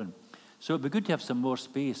these children. So it'd be good to have some more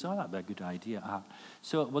space. Oh, that'd be a good idea.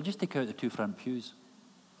 So we'll just take out the 2 front pews.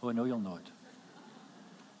 Oh, no, you'll not.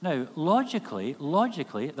 Now, logically,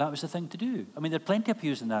 that was the thing to do. I mean, there are plenty of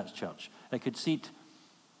pews in that church. It could seat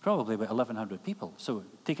probably about 1,100 people. So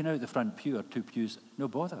taking out the front pew or 2 pews, no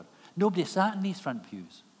bother. Nobody sat in these front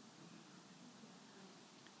pews.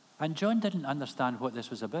 And John didn't understand what this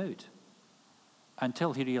was about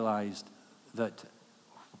until he realized that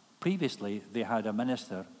previously they had a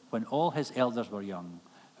minister, when all his elders were young,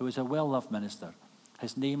 who was a well-loved minister.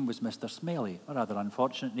 His name was Mr. Smelly, a rather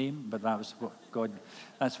unfortunate name, but that's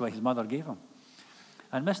what his mother gave him.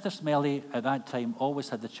 And Mr. Smelly, at that time, always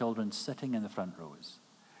had the children sitting in the front rows.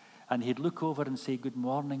 And he'd look over and say, good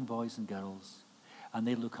morning, boys and girls. And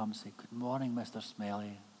they'd look up and say, good morning, Mr.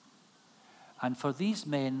 Smelly. And for these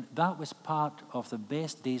men, that was part of the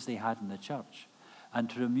best days they had in the church. And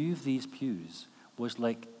to remove these pews was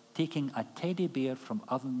like taking a teddy bear from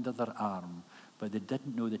under their arm, but they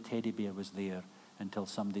didn't know the teddy bear was there until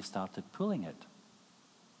somebody started pulling it.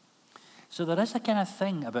 So there is a kind of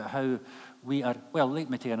thing about how we are. Well, let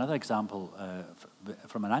me take another example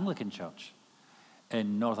from an Anglican church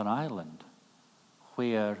in Northern Ireland,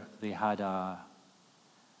 where they had a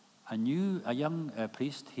young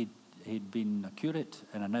priest. He'd been a curate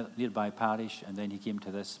in a nearby parish, and then he came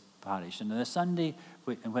to this parish. And on the Sunday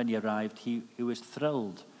when he arrived, he was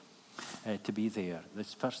thrilled to be there.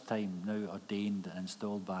 This first time now ordained and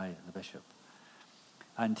installed by the bishop.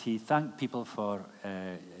 And he thanked people for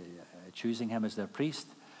choosing him as their priest,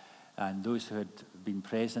 and those who had been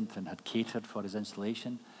present and had catered for his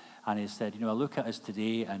installation. And he said, I look at us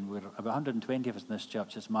today, and we're about 120 of us in this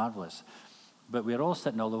church. It's marvelous. But we're all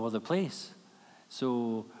sitting all over the place.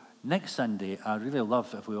 So next Sunday, I'd really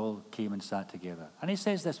love if we all came and sat together. And he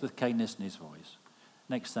says this with kindness in his voice.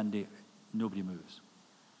 Next Sunday, nobody moves.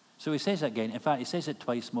 So he says it again. In fact, he says it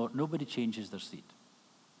twice more. Nobody changes their seat.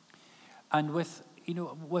 And with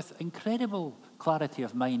with incredible clarity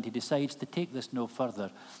of mind, he decides to take this no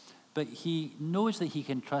further. But he knows that he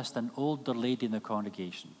can trust an older lady in the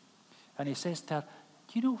congregation. And he says to her,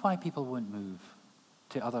 do you know why people won't move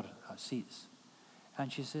to other seats?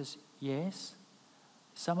 And she says, yes.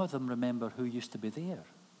 Some of them remember who used to be there.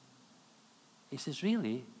 He says,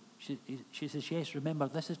 really? She says, yes, remember,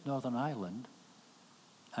 this is Northern Ireland,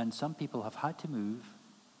 and some people have had to move.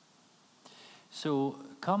 So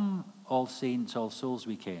come All Saints, All Souls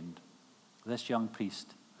weekend, this young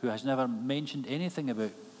priest, who has never mentioned anything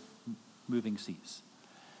about moving seats,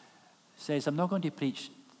 says, I'm not going to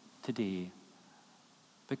preach today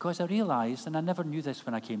because I realized, and I never knew this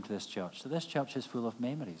when I came to this church, that this church is full of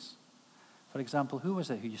memories. For example, who was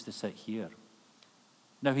it who used to sit here?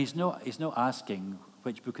 Now, he's not asking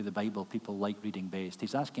which book of the Bible people like reading best.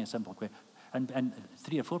 He's asking a simple question. And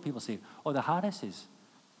 3 or 4 people say, oh, the Harrises.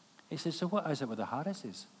 He says, so what is it with the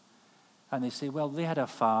Harrises? And they say, well, they had a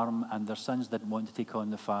farm and their sons didn't want to take on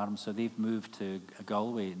the farm, so they've moved to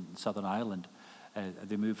Galway in Southern Ireland.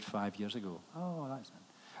 They moved 5 years ago. Oh, that's it.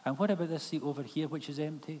 And what about this seat over here, which is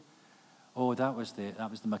empty? Oh, that was the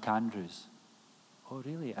McAndrews. Oh,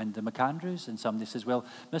 really? And the McAndrews? And somebody says, well,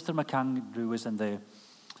 Mr. McAndrew was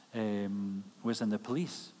in the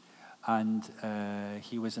police, and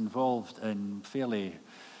he was involved in fairly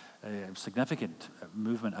significant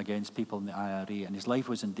movement against people in the IRA, and his life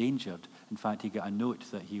was endangered. In fact, he got a note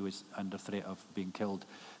that he was under threat of being killed,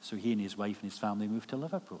 so he and his wife and his family moved to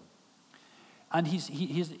Liverpool. And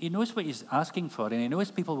he knows what he's asking for, and he knows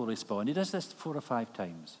people will respond. He does this 4 or 5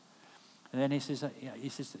 times. And then he says,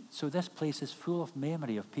 so this place is full of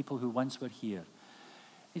memory of people who once were here.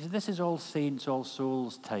 He said, this is All Saints, All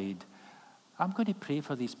Souls tide. I'm going to pray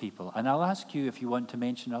for these people, and I'll ask you if you want to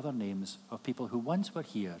mention other names of people who once were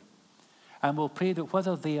here. And we'll pray that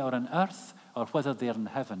whether they are on earth or whether they're in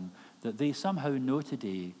heaven, that they somehow know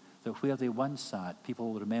today that where they once sat,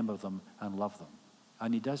 people will remember them and love them.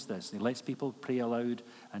 And he does this. He lets people pray aloud,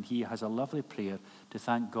 and he has a lovely prayer to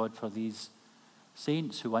thank God for these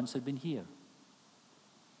saints who once had been here.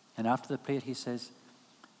 And after the prayer, he says,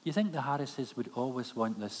 you think the Harrises would always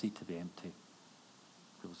want this seat to be empty?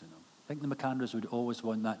 Closing them. I think the McAndrews would always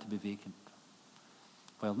want that to be vacant.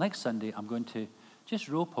 Well, next Sunday, I'm going to just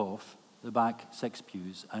rope off the back 6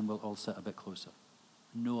 pews, and we'll all sit a bit closer.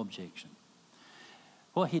 No objection.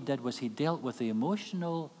 What he did was he dealt with the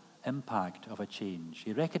emotional impact of a change.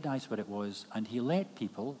 He recognized what it was, and he let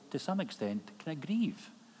people, to some extent, kind of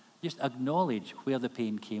grieve. Just acknowledge where the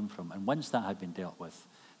pain came from. And once that had been dealt with,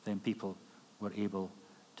 then people were able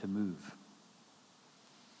to move.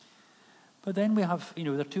 But then we have,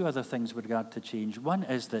 there are 2 other things with regard to change. One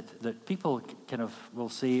is that people kind of will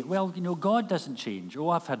say, well, God doesn't change. Oh,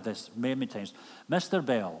 I've had this many times. Mr.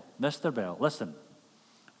 Bell, listen,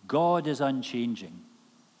 God is unchanging.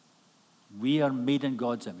 We are made in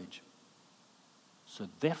God's image. So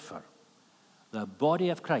therefore, the body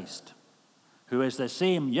of Christ, who is the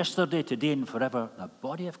same yesterday, today, and forever, the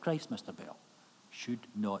body of Christ, Mr. Bell, should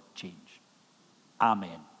not change.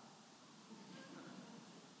 Amen.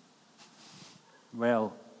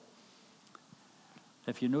 Well,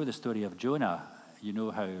 if you know the story of Jonah, you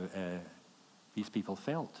know how these people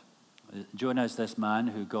felt. Jonah is this man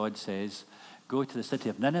who God says, go to the city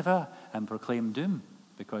of Nineveh and proclaim doom,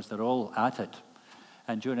 because they're all at it.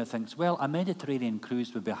 And Jonah thinks, well, a Mediterranean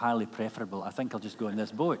cruise would be highly preferable. I think I'll just go on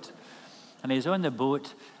this boat. And he's on the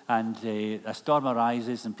boat, and a storm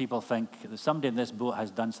arises, and people think that somebody in this boat has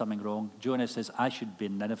done something wrong. Jonah says, I should be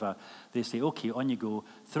in Nineveh. They say, okay, on you go.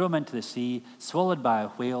 Throw him into the sea, swallowed by a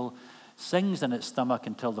whale, sings in its stomach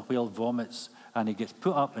until the whale vomits, and he gets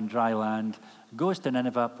put up in dry land, goes to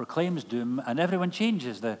Nineveh, proclaims doom, and everyone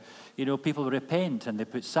changes. People repent, and they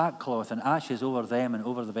put sackcloth and ashes over them and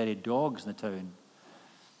over the very dogs in the town.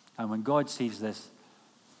 And when God sees this,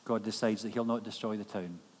 God decides that he'll not destroy the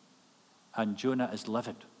town. And Jonah is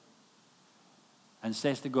livid and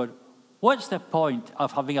says to God, what's the point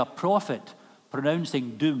of having a prophet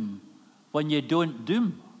pronouncing doom when you don't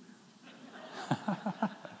doom?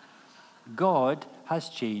 God has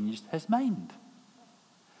changed his mind.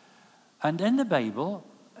 And in the Bible,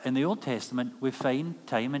 in the Old Testament, we find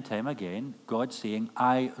time and time again God saying,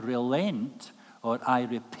 I relent or I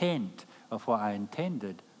repent of what I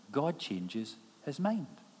intended. God changes his mind.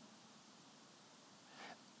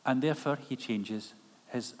 And therefore, he changes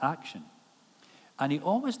his action. And he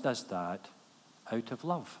always does that out of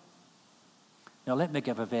love. Now, let me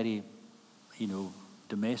give a very,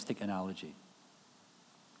 domestic analogy.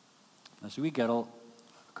 There's a wee girl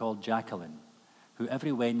called Jacqueline, who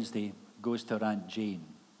every Wednesday goes to her Aunt Jane,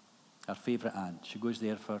 her favourite aunt. She goes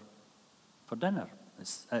there for dinner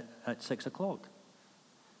at 6 o'clock.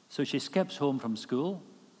 So she skips home from school.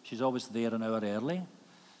 She's always there an hour early.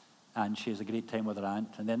 And she has a great time with her aunt.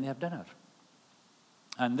 And then they have dinner.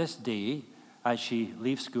 And this day, as she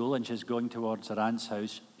leaves school and she's going towards her aunt's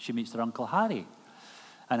house, she meets her Uncle Harry.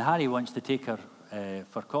 And Harry wants to take her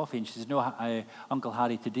for coffee. And she says, no, Uncle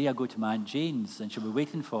Harry, today I go to my Aunt Jane's and she'll be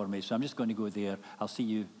waiting for me. So I'm just going to go there. I'll see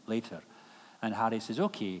you later. And Harry says,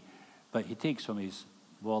 okay. But he takes from his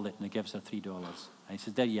wallet and he gives her $3. And he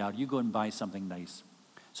says, there you are. You go and buy something nice.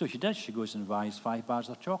 So she does. She goes and buys 5 bars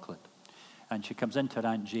of chocolate. And she comes into her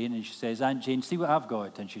Aunt Jane and she says, Aunt Jane, see what I've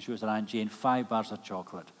got. And she shows her Aunt Jane 5 bars of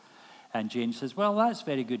chocolate. And Jane says, well, that's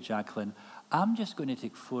very good, Jacqueline. I'm just going to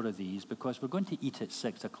take 4 of these because we're going to eat at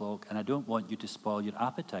 6 o'clock and I don't want you to spoil your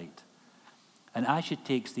appetite. And as she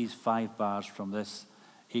takes these 5 bars from this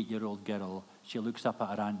 8-year-old girl, she looks up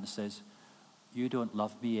at her aunt and says, you don't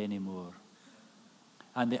love me anymore.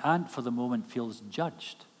 And the aunt for the moment feels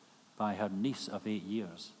judged by her niece of 8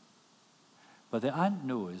 years. But the aunt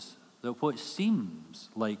knows that what seems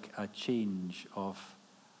like a change of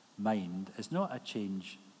mind is not a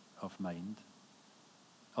change of mind.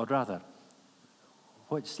 Or rather,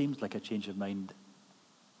 what seems like a change of mind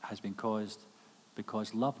has been caused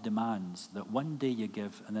because love demands that one day you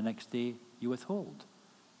give and the next day you withhold.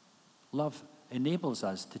 Love enables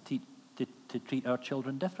us to treat our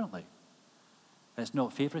children differently. It's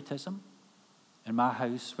not favoritism. In my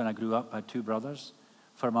house, when I grew up, I had 2 brothers.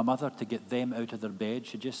 For my mother to get them out of their bed,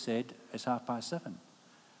 she just said, it's 7:30.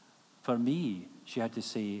 For me, she had to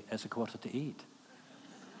say, it's 7:45.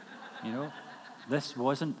 You know, this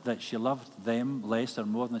wasn't that she loved them less or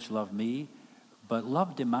more than she loved me, but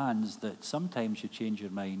love demands that sometimes you change your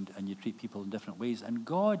mind and you treat people in different ways. And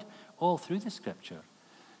God, all through the scripture,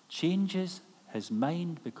 changes his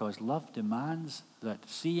mind because love demands that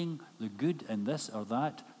seeing the good in this or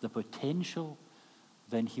that, the potential,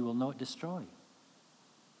 then he will not destroy.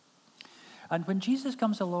 And when Jesus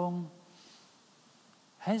comes along,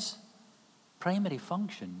 his primary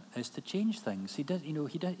function is to change things. He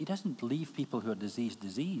doesn't leave people who are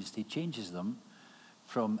diseased. He changes them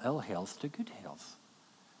from ill health to good health.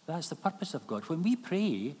 That's the purpose of God. When we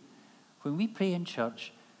pray in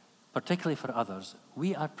church, particularly for others,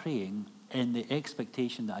 we are praying in the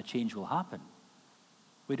expectation that a change will happen.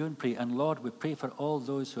 We don't pray, and Lord, we pray for all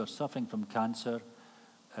those who are suffering from cancer.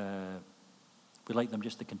 We'd like them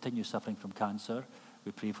just to continue suffering from cancer.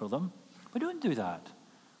 We pray for them. We don't do that.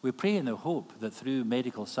 We pray in the hope that through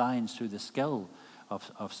medical science, through the skill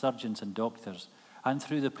of surgeons and doctors, and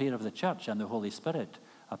through the prayer of the church and the Holy Spirit,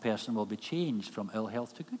 a person will be changed from ill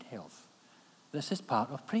health to good health. This is part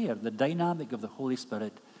of prayer. The dynamic of the Holy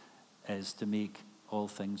Spirit is to make all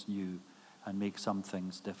things new and make some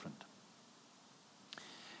things different.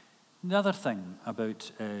 The other thing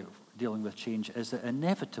about dealing with change is that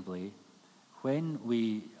inevitably, when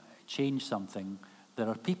we change something, there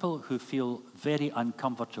are people who feel very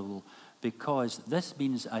uncomfortable because this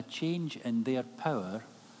means a change in their power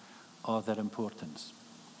or their importance.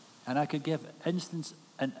 And I could give instance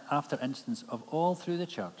and after instance of all through the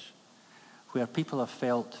church where people have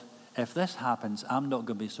felt, if this happens, I'm not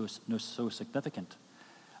going to be so significant.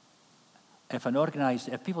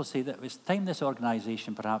 If people say that it's time this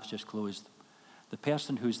organization perhaps just closed, the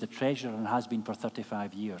person who's the treasurer and has been for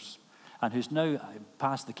 35 years and who's now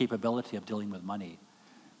past the capability of dealing with money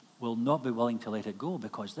will not be willing to let it go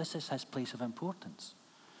because this is his place of importance.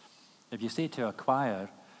 If you say to a choir,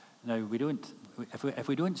 now if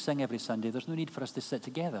we don't sing every Sunday, there's no need for us to sit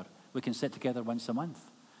together. We can sit together once a month.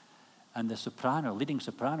 And the leading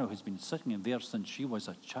soprano who's been sitting in there since she was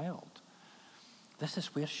a child, this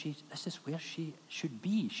is where she should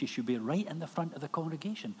be. She should be right in the front of the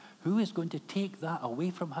congregation. Who is going to take that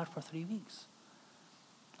away from her for 3 weeks?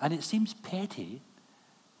 And it seems petty,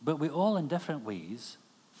 but we all in different ways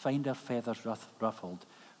find our feathers ruffled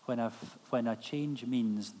when a change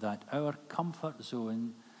means that our comfort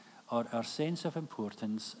zone or our sense of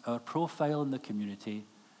importance, our profile in the community,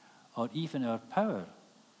 or even our power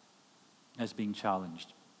is being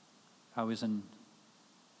challenged. I was in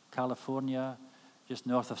California, just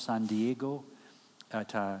north of San Diego,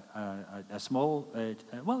 at a small,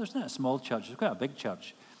 there's not a small church, it's quite a big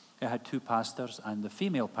church. It had 2 pastors, and the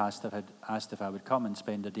female pastor had asked if I would come and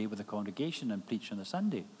spend a day with the congregation and preach on a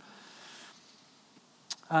Sunday.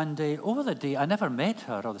 And over the day, I never met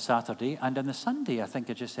her on the Saturday, and on the Sunday, I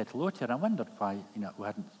think I just said hello to her. I wondered why,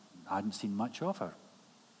 I hadn't seen much of her.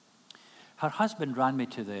 Her husband ran me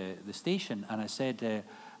to the station, and I said,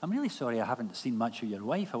 I'm really sorry I haven't seen much of your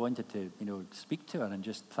wife. I wanted to, speak to her and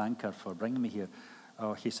just thank her for bringing me here.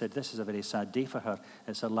 Oh, he said, this is a very sad day for her.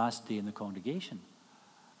 It's her last day in the congregation.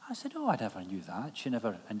 I said, oh, I never knew that. She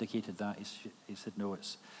never indicated that. He said, no,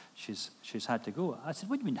 she's had to go. I said,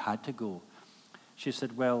 what do you mean had to go? He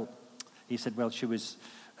said, well, she was,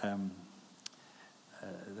 there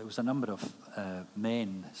was a number of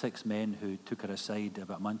men, 6 men, who took her aside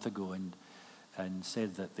about a month ago and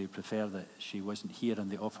said that they prefer that she wasn't here,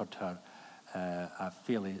 and they offered her a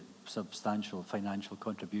fairly substantial financial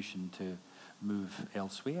contribution to move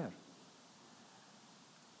elsewhere.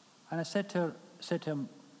 And I said to him,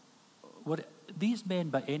 were these men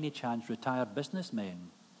by any chance retired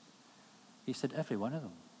businessmen? He said, every one of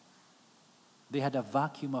them. They had a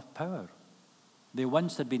vacuum of power. They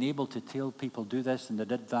once had been able to tell people, do this, and they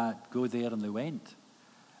did that, go there, and they went.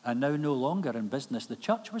 And now no longer in business. The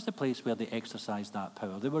church was the place where they exercised that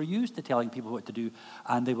power. They were used to telling people what to do,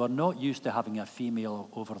 and they were not used to having a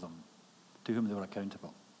female over them to whom they were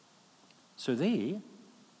accountable. So they,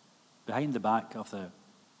 behind the back of the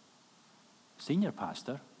senior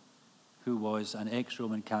pastor, who was an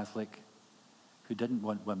ex-Roman Catholic who didn't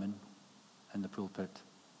want women in the pulpit,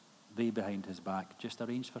 they behind his back just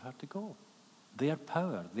arranged for her to go. Their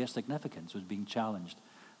power, their significance was being challenged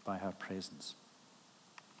by her presence.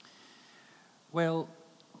 Well,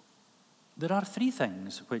 there are 3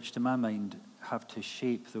 things which, to my mind, have to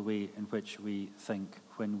shape the way in which we think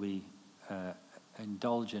when we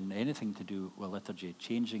indulge in anything to do with liturgy,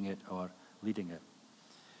 changing it or leading it.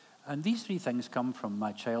 And these 3 things come from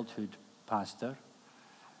my childhood pastor.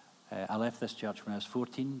 I left this church when I was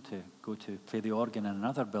 14 to go to play the organ in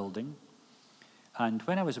another building. And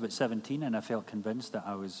when I was about 17 and I felt convinced that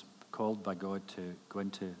I was called by God to go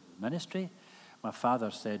into ministry, my father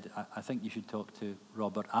said, I think you should talk to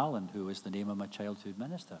Robert Allen, who was the name of my childhood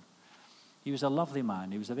minister. He was a lovely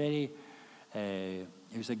man. He was a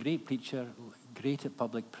great preacher, great at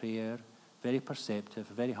public prayer, very perceptive,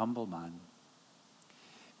 a very humble man.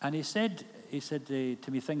 And he said to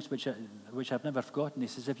me things which I've never forgotten. He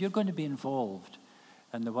says, if you're going to be involved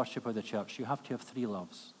in the worship of the church, you have to have 3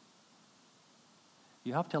 loves.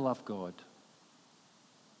 You have to love God.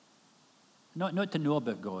 Not to know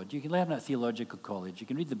about God. You can learn at theological college. You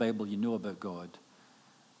can read the Bible, you know about God.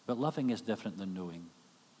 But loving is different than knowing.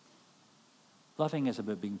 Loving is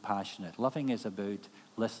about being passionate. Loving is about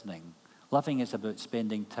listening. Loving is about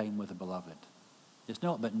spending time with the beloved. It's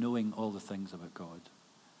not about knowing all the things about God.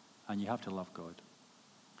 And you have to love God.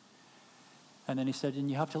 And then he said, and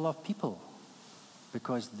you have to love people,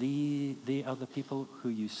 because they are the people who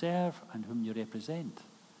you serve and whom you represent.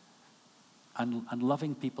 And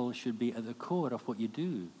loving people should be at the core of what you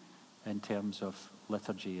do in terms of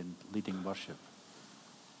liturgy and leading worship.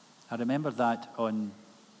 I remember that on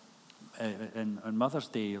Mother's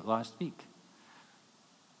Day last week,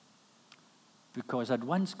 because I'd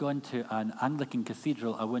once gone to an Anglican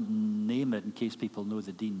cathedral. I won't name it in case people know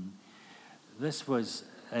the dean. This was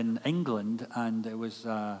in England, and it was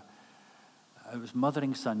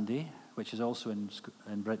Mothering Sunday, which is also in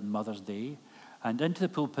Britain Mother's Day. And into the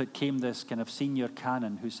pulpit came this kind of senior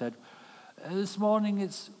canon who said, this morning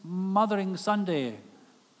it's Mothering Sunday,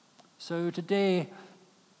 so today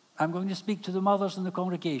I'm going to speak to the mothers in the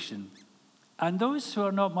congregation. And those who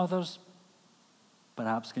are not mothers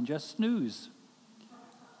perhaps can just snooze.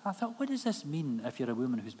 I thought, what does this mean if you're a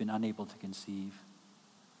woman who's been unable to conceive?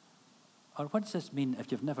 Or what does this mean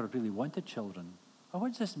if you've never really wanted children? Or what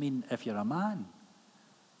does this mean if you're a man?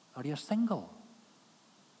 Or you're single?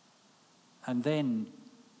 And then,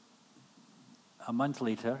 a month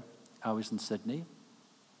later, I was in Sydney,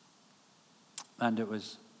 and it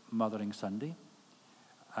was Mothering Sunday.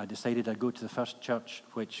 I decided I'd go to the first church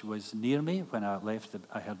which was near me. When I left,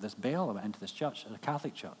 I heard this bell. I went into this church, a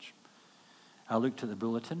Catholic church. I looked at the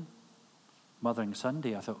bulletin, Mothering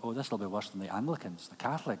Sunday. I thought, oh, this will be worse than the Anglicans, the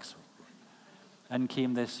Catholics. In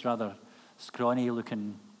came this rather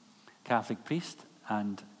scrawny-looking Catholic priest,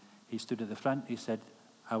 and he stood at the front. He said,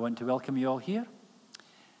 I want to welcome you all here.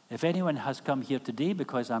 If anyone has come here today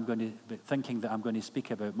because I'm going to be thinking that I'm going to speak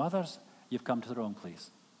about mothers, you've come to the wrong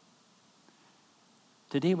place.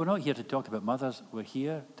 Today we're not here to talk about mothers. We're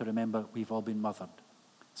here to remember we've all been mothered.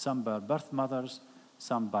 Some by our birth mothers,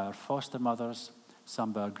 some by our foster mothers,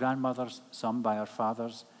 some by our grandmothers, some by our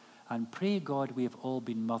fathers. And pray God we have all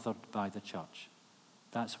been mothered by the church.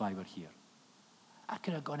 That's why we're here. I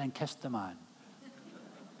could have gone and kissed the man.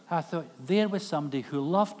 I thought there was somebody who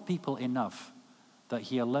loved people enough that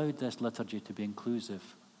he allowed this liturgy to be inclusive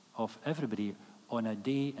of everybody on a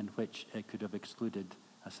day in which it could have excluded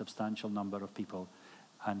a substantial number of people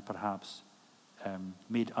and perhaps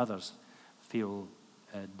made others feel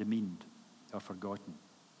demeaned or forgotten.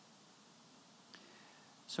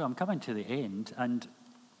 So I'm coming to the end, and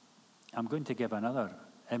I'm going to give another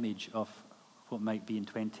image of what might be in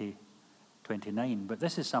 2029. But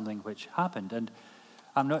this is something which happened.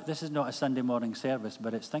 And this is not a Sunday morning service,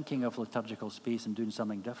 but it's thinking of liturgical space and doing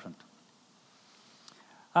something different.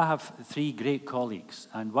 I have 3 great colleagues,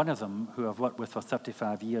 and one of them, who I've worked with for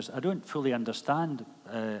 35 years, I don't fully understand,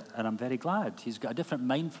 and I'm very glad. He's got a different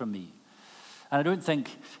mind from me. And I don't think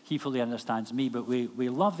he fully understands me, but we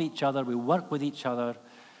love each other, we work with each other,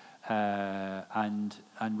 and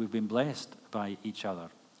we've been blessed by each other.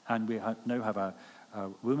 And we now have a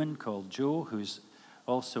woman called Jo, who's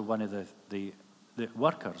also one of the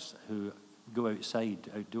workers who go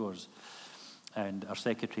outdoors, and our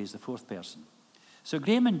secretary is the 4th person. So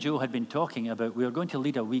Graham and Jo had been talking about, we were going to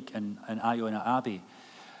lead a week in Iona Abbey.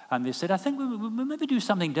 And they said, I think we maybe do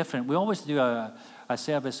something different. We always do a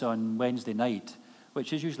service on Wednesday night,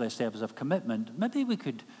 which is usually a service of commitment. Maybe we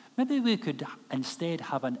could instead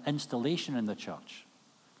have an installation in the church.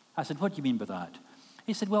 I said, what do you mean by that?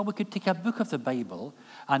 He said, well, we could take a book of the Bible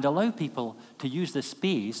and allow people to use the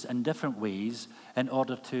space in different ways in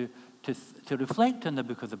order to reflect on the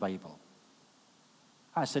book of the Bible.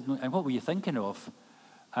 I said, and what were you thinking of?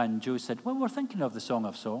 And Jo said, well, we're thinking of the Song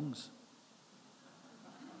of Songs.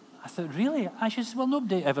 I thought, really? She said, well,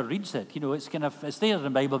 nobody ever reads it. It's there in the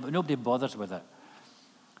Bible, but nobody bothers with it.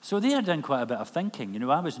 So they had done quite a bit of thinking.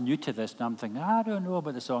 I was new to this, and I'm thinking, I don't know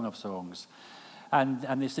about the Song of Songs.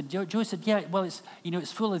 And they said, Jo said, yeah, well,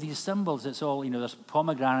 it's full of these symbols. It's all, there's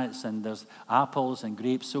pomegranates and there's apples and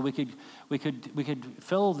grapes. So we could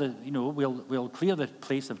fill we'll clear the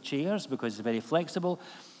place of chairs because it's very flexible,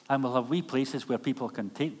 and we'll have wee places where people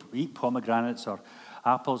can eat pomegranates or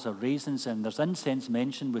apples or raisins, and there's incense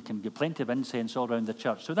mentioned. We can get plenty of incense all around the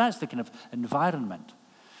church. So that's the kind of environment.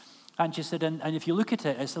 And she said, and if you look at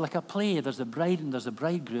it, it's like a play. There's a bride and there's a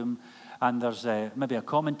bridegroom, and there's maybe a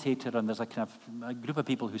commentator, and there's a kind of a group of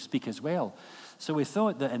people who speak as well. So we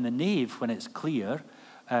thought that in the nave, when it's clear,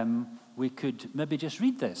 we could maybe just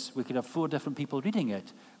read this. We could have 4 different people reading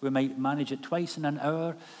it. We might manage it twice in an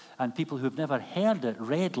hour, and people who've never heard it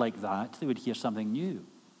read like that, they would hear something new.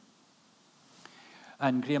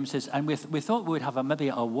 And Graham says, and we thought we would have maybe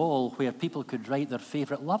a wall where people could write their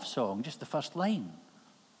favourite love song, just the first line.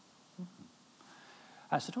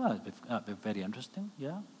 I said, well, that'd be very interesting,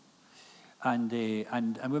 yeah. And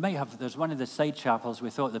we might have, there's one of the side chapels, we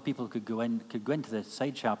thought that people could go into the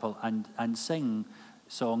side chapel and sing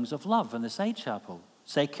songs of love in the side chapel,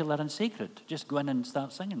 secular and sacred. Just go in and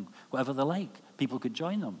start singing, whatever they like. People could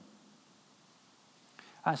join them.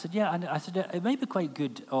 I said, yeah, and I said, it might be quite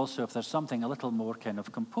good also if there's something a little more kind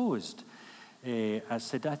of composed. I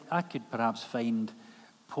said, I could perhaps find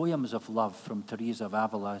poems of love from Teresa of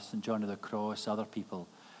Avila, St. John of the Cross, other people,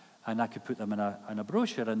 and I could put them in a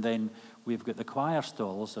brochure. And then we've got the choir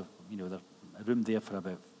stalls, there's a room there for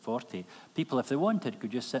about 40. People, if they wanted,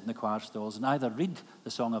 could just sit in the choir stalls and either read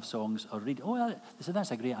the Song of Songs or read, they said,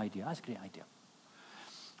 that's a great idea,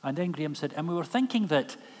 And then Graham said, and we were thinking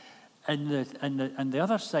that in the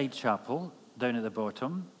other side chapel, down at the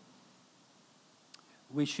bottom,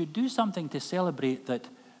 we should do something to celebrate that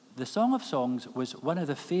the Song of Songs was one of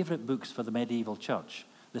the favourite books for the medieval church.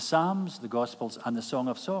 The Psalms, the Gospels, and the Song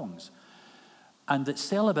of Songs. And that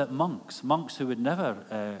celibate monks who would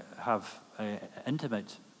never have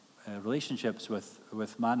intimate relationships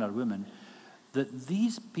with man or woman, that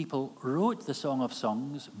these people wrote the Song of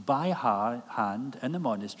Songs by hand in the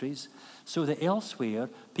monasteries so that elsewhere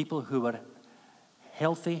people who were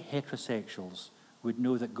healthy heterosexuals would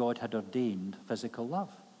know that God had ordained physical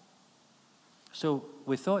love. So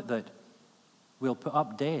we thought that we'll put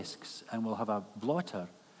up desks and we'll have a blotter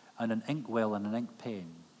and an inkwell and an ink pen.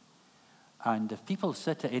 And if people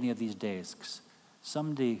sit at any of these desks,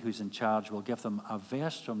 somebody who's in charge will give them a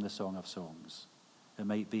verse from the Song of Songs. It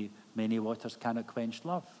might be, many waters cannot quench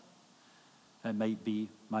love. It might be,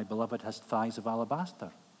 my beloved has thighs of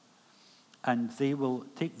alabaster. And they will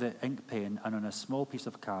take the ink pen and on a small piece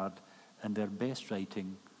of card in their best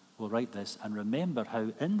writing will write this and remember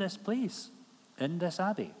how in this place, in this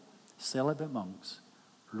abbey, celibate monks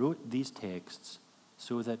wrote these texts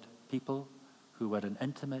so that people who were in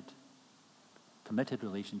intimate, committed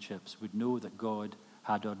relationships would know that God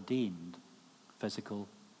had ordained physical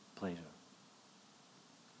pleasure.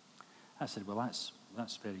 I said, well,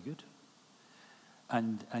 that's very good.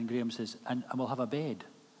 And Graham says, and we'll have a bed.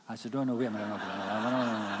 I said, no, wait a minute, no,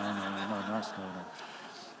 that's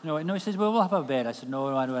no. He says, well, we'll have a bed. I said, no.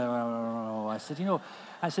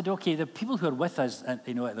 I said, okay, the people who are with us, at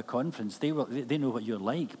the conference, they know what you're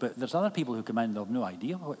like, but there's other people who come in, they'll have no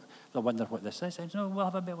idea. They'll wonder what this is. I said, no, we'll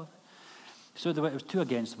have a bed with it. So it was 2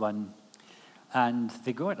 against 1, and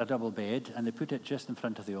they got a double bed, and they put it just in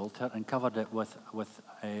front of the altar and covered it with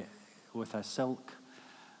with a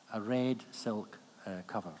red silk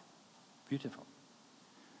cover. Beautiful.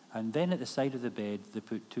 And then at the side of the bed, they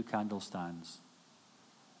put 2 candle stands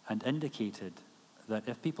and indicated that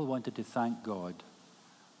if people wanted to thank God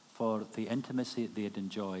for the intimacy they had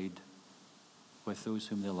enjoyed with those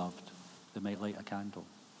whom they loved, they might light a candle.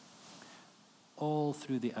 All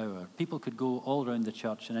through the hour. People could go all around the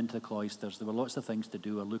church and into the cloisters. There were lots of things to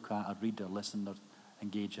do or look at or read or listen or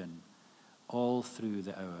engage in. All through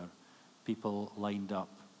the hour, people lined up,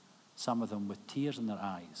 some of them with tears in their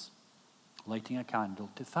eyes, lighting a candle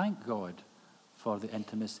to thank God for the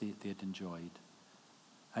intimacy they had enjoyed.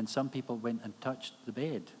 And some people went and touched the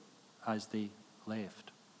bed as they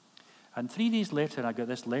left. And 3 days later, I got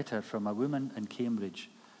this letter from a woman in Cambridge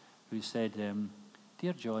who said,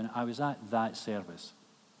 Dear John, I was at that service,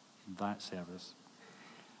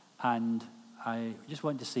 and I just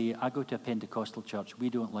want to say, I go to a Pentecostal church, we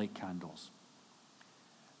don't light candles.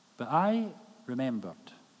 But I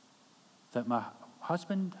remembered that my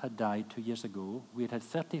husband had died 2 years ago. We had had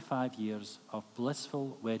 35 years of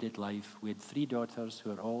blissful wedded life. We had 3 daughters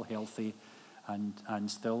who are all healthy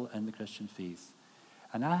and still in the Christian faith.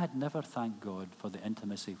 And I had never thanked God for the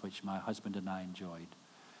intimacy which my husband and I enjoyed.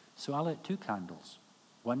 So I lit 2 candles,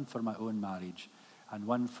 one for my own marriage and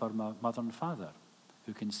one for my mother and father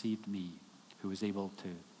who conceived me, who was able to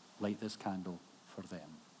light this candle for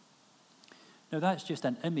them. Now that's just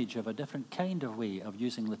an image of a different kind of way of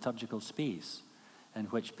using liturgical space in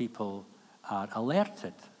which people are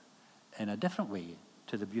alerted in a different way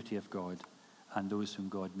to the beauty of God and those whom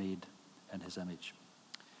God made in his image.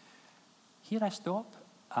 Here I stop,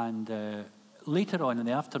 and later on in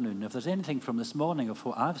the afternoon, if there's anything from this morning of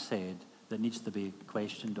what I've said that needs to be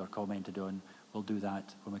questioned or commented on, we'll do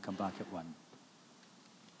that when we come back at 1.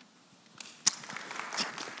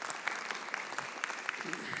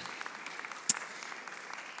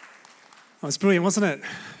 That was brilliant, wasn't it?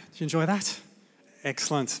 Did you enjoy that?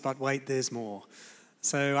 Excellent, but wait, there's more.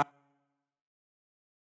 So